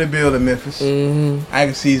see Bradley Beal in Memphis. Mm-hmm. I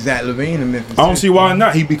can see Zach LaVine in Memphis. I don't see why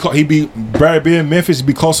not. He be Bradley Beal in Memphis. He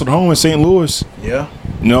be closer to home in St. Louis. Yeah.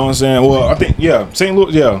 You know what I'm saying? Well, I think St.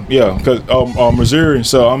 Louis, because Missouri.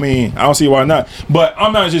 So I mean, I don't see why not. But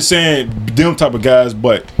I'm not just saying them type of guys.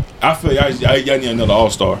 But I feel like y'all need another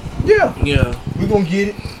All-Star. Yeah. Yeah. We gonna get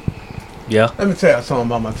it. Yeah. Let me tell you something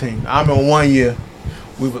about my team. I remember 1 year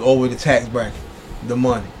we was over the tax bracket, the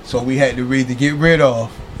money. So we had to either get rid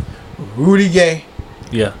of Rudy Gay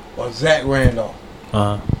Yeah. or Zach Randolph.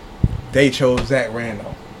 Uh-huh. They chose Zach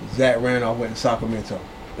Randolph. Zach Randolph went to Sacramento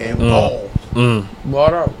and balled.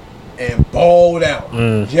 Bought out. And balled out.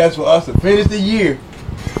 Just for us to finish the year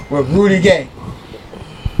with Rudy Gay.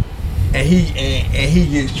 And he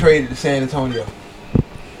gets traded to San Antonio.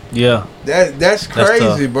 Yeah. That's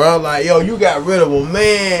crazy, bro. Like, yo, you got rid of a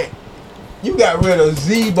man. You got rid of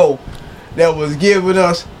Zebo that was giving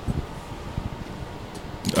us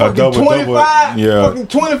A double, 25, yeah. fucking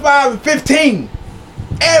 25 and 15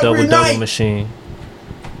 every Double night. machine.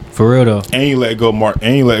 For real though. Ain't let go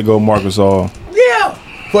Marcus All. Yeah.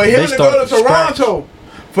 For him They to go to start from Toronto.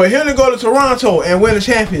 For him to go to Toronto and win a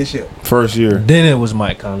championship. First year. Then it was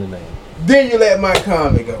Mike Conley name. Then you let Mike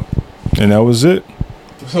Conley go. And that was it.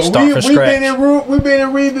 So Start from we've been scratch. we've been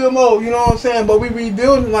in rebuild mode, you know what I'm saying? But we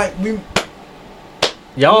rebuilding like we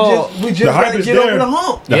Y'all just The hype gotta is get there. over the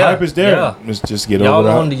hump. The Yeah, hype is there. yeah. Let's just get y'all over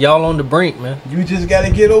on that. y'all on the brink, man. You just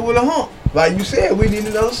gotta get over the hump. Like you said, we need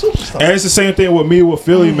another superstar. And it's the same thing with me with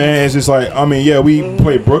Philly, man. It's just like, I mean, yeah, we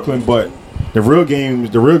play Brooklyn, but the real game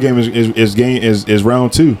is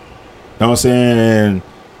round 2. You know what I'm saying? And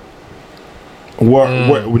what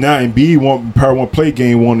now Embiid won't play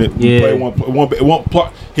game 1.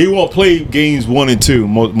 He won't play games 1 and 2.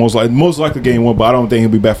 Most likely game 1, but I don't think he'll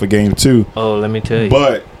be back for game 2. Oh, let me tell you.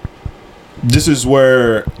 But this is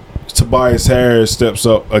where Tobias Harris steps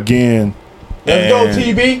up again. Let's go,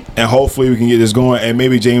 TB. And hopefully we can get this going. And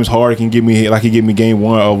maybe James Harden can give me like he gave me game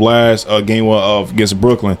 1 of game 1 of against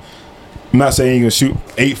Brooklyn. I'm not saying he can shoot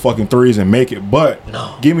 8 fucking threes and make it, but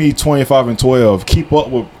give me 25 and 12. Keep up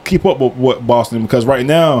with what Boston, because right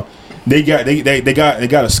now they got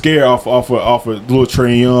a scare off of little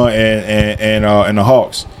Trae Young and the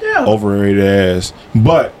Hawks. Yeah. Overrated ass.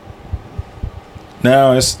 But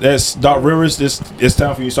now it's Doc Rivers. It's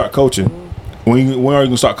time for you to start coaching. When are you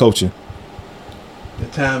gonna start coaching? The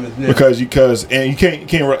time is now. Because you can't.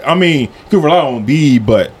 I mean, you can rely on B,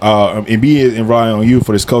 but B is relying on you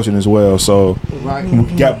for this coaching as well. So Right. we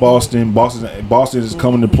got Boston. Boston is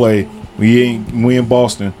coming to play. We in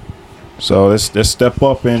Boston. So let's step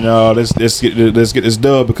up and let's get this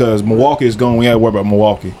dub, because Milwaukee is gone. We got to worry about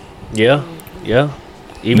Milwaukee. Yeah.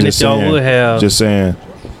 Even Just if y'all saying. would have, Just saying.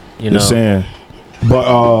 you know, Just saying.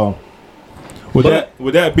 But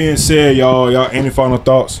with that being said, y'all any final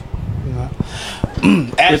thoughts?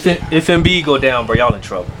 if Embiid go down, bro, y'all in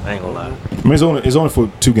trouble. I ain't gonna lie. I mean, it's only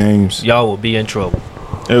for 2 games. Y'all will be in trouble.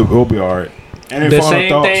 We'll be all right. Any The final same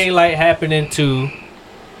thoughts? thing like happening to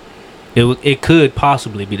it could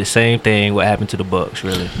possibly be the same thing what happened to the Bucks.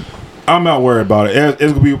 Really, I'm not worried about it.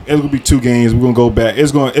 It's gonna be 2 games. We're gonna go back.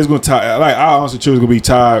 It's gonna tie. Like, I honestly choose gonna be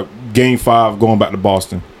tied. Game 5 going back to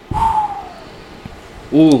Boston.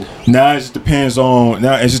 ooh, Now it just depends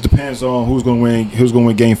on who's gonna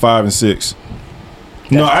win Game 5 and 6.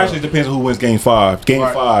 No, actually it depends on who wins Game 5. Game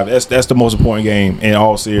 5. That's the most important game in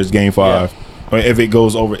all series. Game 5. Or if it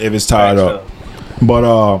goes over, if it's tied up.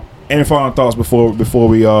 But any final thoughts before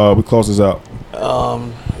we close this out?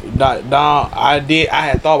 I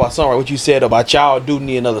had thought about something, right? What you said about y'all do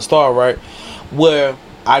need another star, right? Where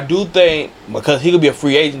I do think, because he could be a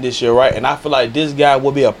free agent this year, right? And I feel like this guy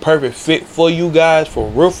would be a perfect fit for you guys, for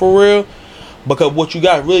real. Because what you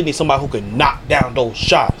guys really need, somebody who can knock down those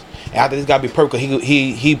shots. And I think this guy be perfect.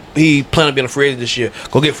 He plan on being a free agent this year.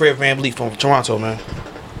 Go get Fred VanVleet from Toronto, man.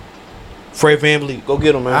 Fred VanVleet, go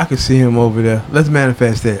get him, man. I can see him over there. Let's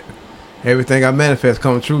manifest that. Everything I manifest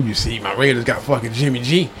coming true. You see, my Raiders got fucking Jimmy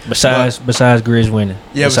G. besides Grizz winning.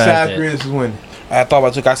 Yeah, besides Grizz is winning. I thought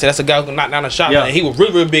about Took. I said that's a guy who can knock down a shot. Yeah. Man. He was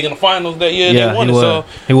really, really big in the finals that year. Yeah, They won he it. was. So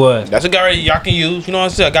He was. that's a guy y'all can use. You know what I'm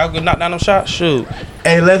saying? A guy who can knock down them shots. Shoot.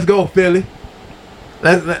 Hey, let's go, Philly.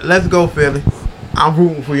 Let's go, Philly. I'm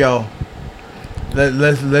rooting for y'all.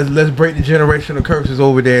 Let's break the generational curses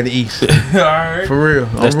over there in the East. All right. For real.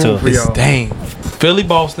 I'm That's rooting tough. for y'all. Dang. Philly,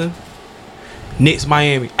 Boston, Knicks,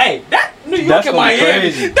 Miami. Hey, that New York That's and gonna be Miami.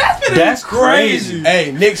 crazy. That's crazy.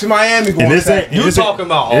 Hey, Knicks and Miami going And this ain't, back. You this talking ain't,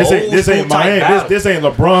 about this ain't, old this ain't school type Miami. battle. This ain't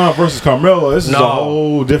LeBron versus Carmelo. This is a No.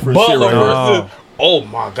 whole different shit Butler right here. versus. Oh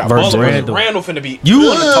my God. Versus Butler versus Randall. Randall finna be. You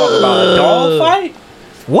want to talk about a dog fight?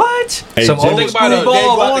 What? Hey, Some just old think school about it. ball They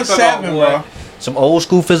about going to come 7, out, bro. boy. Some old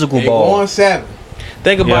school physical They ball. going 7.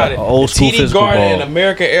 Think about Yeah, it. a old The school TD physical Garden ball. and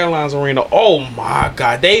American Airlines Arena. Oh my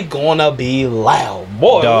God, they gonna be loud,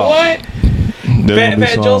 boy. Dog. What?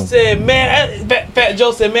 Fat Joe said, man. Fat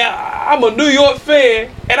Joe said, man, I'm a New York fan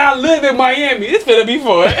and I live in Miami. It's gonna be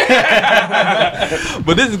fun.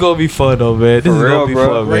 But this is gonna be fun though, man. This For is real, gonna be bro.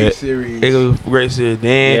 fun, Great man. series. It's gonna be a great series.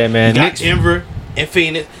 Then Yeah, man. you got Knicks- Denver and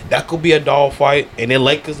Phoenix. That could be a dog fight, and then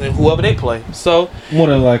Lakers and whoever they play. So More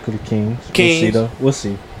than likely the Kings. Kings. We'll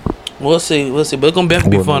see. we'll see. But it's gonna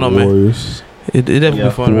definitely be fun, though, man. Warriors. It definitely Yeah.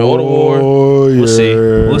 be fun, man. Or the War. We'll see.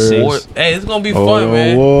 We'll see. Hey, it's gonna be fun,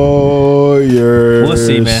 man. Warriors. We'll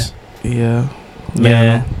see, man. Yeah,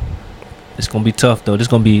 Man, it's gonna be tough though. This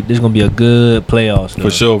gonna be a good playoffs. Though.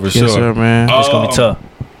 For sure, for Yes, sure. sir, man. It's gonna be tough.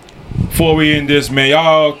 Before we end this, man,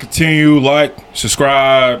 y'all continue, like,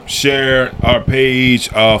 subscribe, share our page,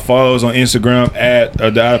 follow us on Instagram at the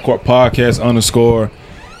Out of Court Podcast _.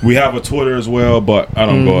 We have a Twitter as well, but I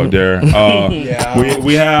don't go up there. Yeah.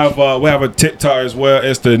 we have a TikTok as well.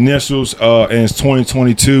 It's the initials, and it's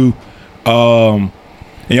 2022.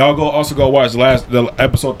 And y'all go watch the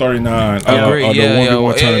episode 39. I agree. Of the Yeah, 1v1 yeah.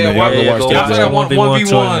 tournament. Yeah, Y'all yeah, go watch go that. watch as that well.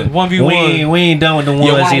 1v1. 1v1. We ain't done with the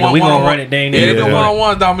ones either. We gonna run it dang near Yeah, every the month.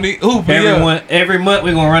 1-on-1, Dominique. Hoop, Every month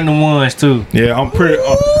we gonna run the ones too. Yeah, I'm pretty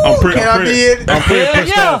Can I be in?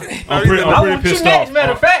 pissed off. I'm pretty pissed off.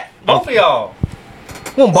 Matter of fact, both of y'all.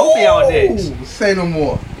 We want both of y'all next. Ooh, say no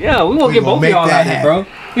more. Yeah, we gonna We get gonna both of make y'all that out there, bro.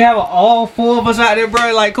 We have all 4 of us out there,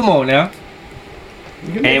 bro. Like, come on now.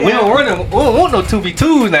 And we don't run them. We don't want no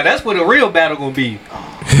 2v2s now. That's where the real battle gonna be.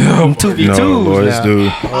 2v2s. No, Lord, this now.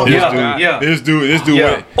 dude. Yeah. This dude.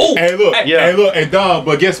 Yeah. Went. Hey, look. Yeah. Hey, look. And Dom,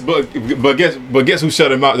 but guess who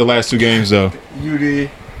shut him out the last 2 games though? You did.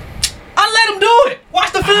 I let him do it.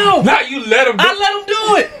 Watch the film. Now you let him. I let him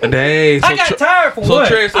do it. Dang. I got tired for so what?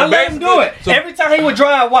 Trey, so I let him do it. so- Every time he would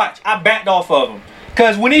drive, watch, I backed off of him.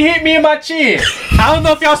 Cause when he hit me in my chin, I don't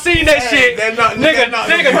know if y'all seen that shit. They're not- Nigga they're not-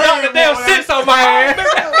 knocked the damn sense on my ass.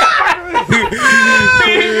 He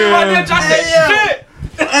hit me in my damn chest. I said, shit.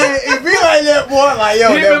 Hey, it be like that, boy. Like, yo,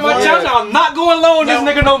 He hit me that in my one, chest. I'm not going low on this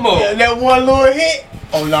nigga no more. that one little hit.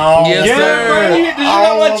 Oh, no. Yes, Yeah, sir. bro, he hit the shit I out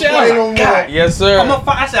don't my wanna chest. play no I'm like, more. God. Yes, sir. I'm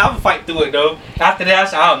gonna fight through it though. After that, I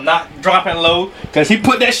said I'm not dropping low because he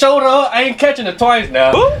put that shoulder up. I ain't catching it twice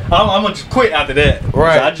now. I'm gonna just quit after that.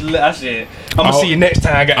 Right. So I said I'm gonna see you next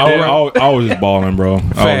time. I was just balling, bro.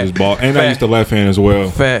 I was just balling, and I used the left hand as well.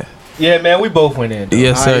 Fat. Yeah, man, we both went in. Though.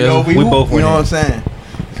 Yes, I know sir. we We hoop, both you went know in. what I'm saying?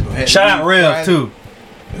 It's gonna have to Shout be out Rev Friday. too.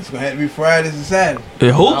 It's gonna have to be Fridays and Saturdays. The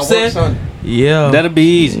I hoop work said. Sunday. Yeah. That'll be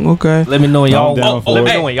easy. Okay. Let me know when y'all. I'm down for Let me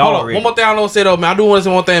it. know when Hey, hold y'all on. ready. One more thing I don't say though, man. I do want to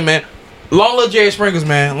say one thing, man. Long live Jerry Sprinklers,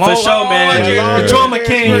 man. Long, For sure, man. Yeah. The Drama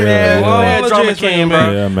King, Yeah. man. Long Yeah, live Drama Jerry King, Springer,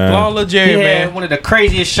 bro. Yeah, man. Long live He Jerry, had man. one of the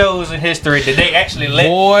craziest shows in history that they actually let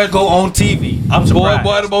Boy, go on TV. I'm Boy,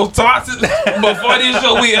 surprised. the most toxic, but funniest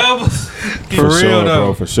show we ever. For real, sure, though.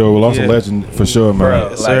 bro. For sure. We lost a Yeah. legend. For sure, man. Bro.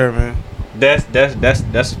 Yes, sir, man. That's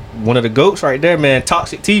one of the goats right there, man.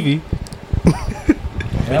 Toxic TV.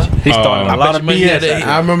 He started I a lot bet of you money he had BS. that-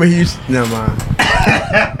 I remember he used to, never mind.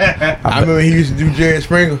 I remember he used to do Jerry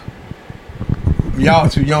Springer. Y'all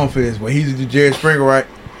too young for this, but he used to do Jerry Springer, right?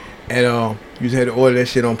 And you used to have to order that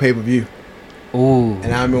shit on pay-per-view. Ooh.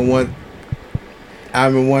 And I remember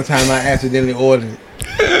one time I accidentally ordered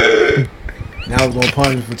it. And I was gonna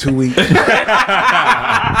punish him for 2 weeks. I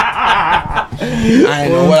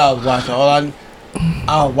didn't know what I was watching.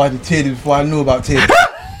 I was watching titties before I knew about titties.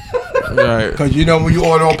 Right. Cause you know when you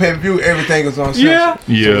order on pay-per-view, everything is on Yeah. So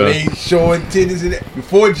Yeah. they showing titties and that.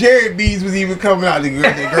 Before Jerry Bees was even coming out, the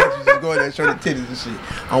girls was just going there and showing the titties and shit.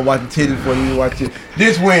 I'm watching titties before you even watch titties.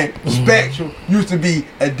 This when Spectrum used to be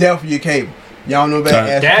a death for your cable. Y'all know about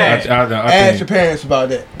ask your Dang. parents. I Ask think your parents about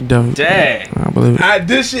that. Dang. Dang. I believe it.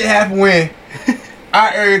 This shit happened when our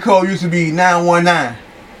area code used to be 919.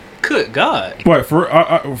 Good God. what for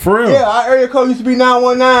real? Yeah, our area code used to be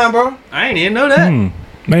 919, bro. I ain't even know that.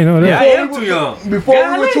 They know that. Yeah, I am too young. Before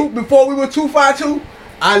we were 252,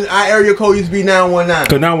 our area code used to be 919.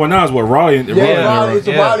 Cause 919 is what Raleigh. It's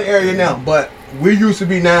the Raleigh area now, but we used to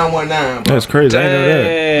be 919. Bro. That's crazy. I didn't know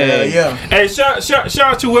that. Yeah. Hey, shout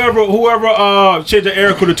out to whoever changed the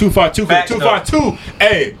area code to 252. 252.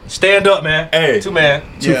 Hey, Stand up, man. Hey. 2 man.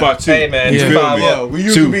 252. Hey, man. Yeah. 2-5 Yeah. up. We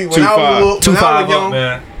used to be when I was 2-5 young. up,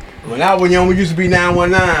 man. When I was young, we used to be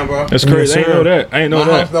 919, bro. That's crazy. I ain't know My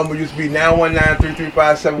that. house number used to be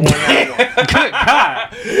 919-335-719. Good God.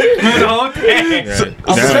 The whole thing.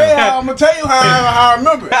 I'm gonna tell you how I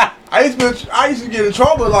remember it. I used to get in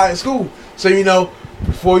trouble like in school. So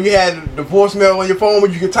before you had the voicemail on your phone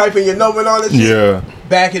where you could type in your number and all that shit. Yeah.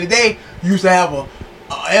 Back in the day, you used to have a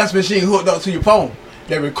answer machine hooked up to your phone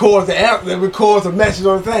that records the message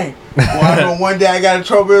on the thing. Well, I remember one day I got in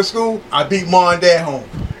trouble in school. I beat mom and dad home.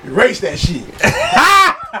 Erase that shit.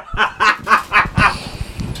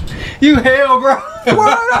 You hell, bro.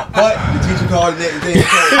 But the teacher called it next day.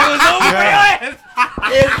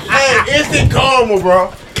 Instant karma,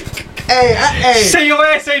 bro. Hey. Say your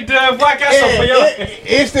ass ain't done. Boy, I got something for you.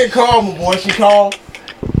 Instant karma, boy. She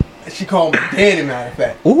called my daddy, matter of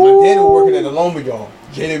fact. Ooh. My daddy was working at the lumber yard.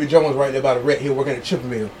 J.W. Jones was right there by the wreck. He was working at the chipper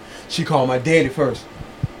mill. She called my daddy first.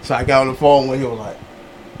 So I got on the phone when he was like,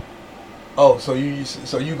 "Oh, so you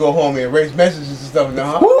go home and erase messages and stuff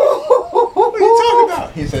now, huh?" What are you talking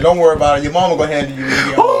about? He said, "Don't worry about it. Your mama gonna handle you when you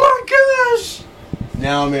get home." Oh my gosh.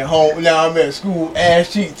 Now I'm at home. Now I'm at school,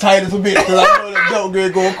 ass cheek tight as a bitch because I know that dope girl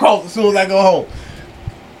go across as soon as I go home.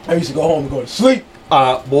 I used to go home and go to sleep.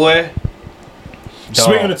 Boy.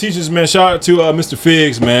 Speaking of teachers, man, shout out to Mr.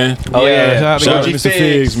 Figs, man. Oh yeah, Shout out to Mr.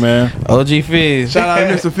 Figs, man. OG Fizz. Shout out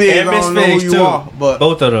to Mr. Figs. And I Miss don't know who Figs, you too. are, but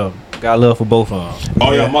Both of them. Got love for both of them.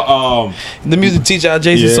 Oh yeah, The music teacher out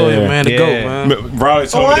Jason Yeah. Sawyer, man, the Yeah. GOAT, man. Riley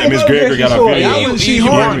told Oh, me I that ain't Miss know Gregory that got she our saw video. it. I was- she You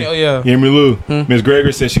hard. hear me? Oh yeah. You hear me, Lou? Miss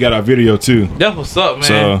Gregory said she got our video too. That's what's up, man.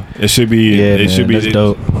 So it should be. Yeah, it should be that's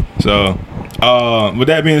dope. So, with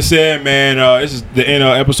that being said, man, this is the end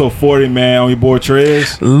of episode 40, man. On your boy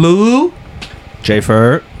Trez. Lou. J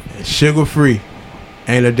Ferg. sugar free.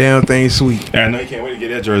 Ain't a damn thing sweet. And I know you can't wait to get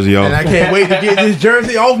that jersey off. And I can't wait to get this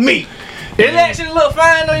jersey off me. It actually look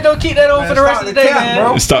fine though. You don't keep that on for the rest of the day, man.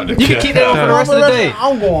 bro. Start the You can keep that on for the rest of the day.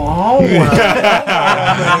 I'm going home.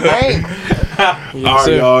 All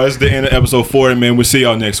right, y'all. It's the end of episode 40, man. We'll see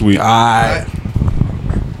y'all next week. All right.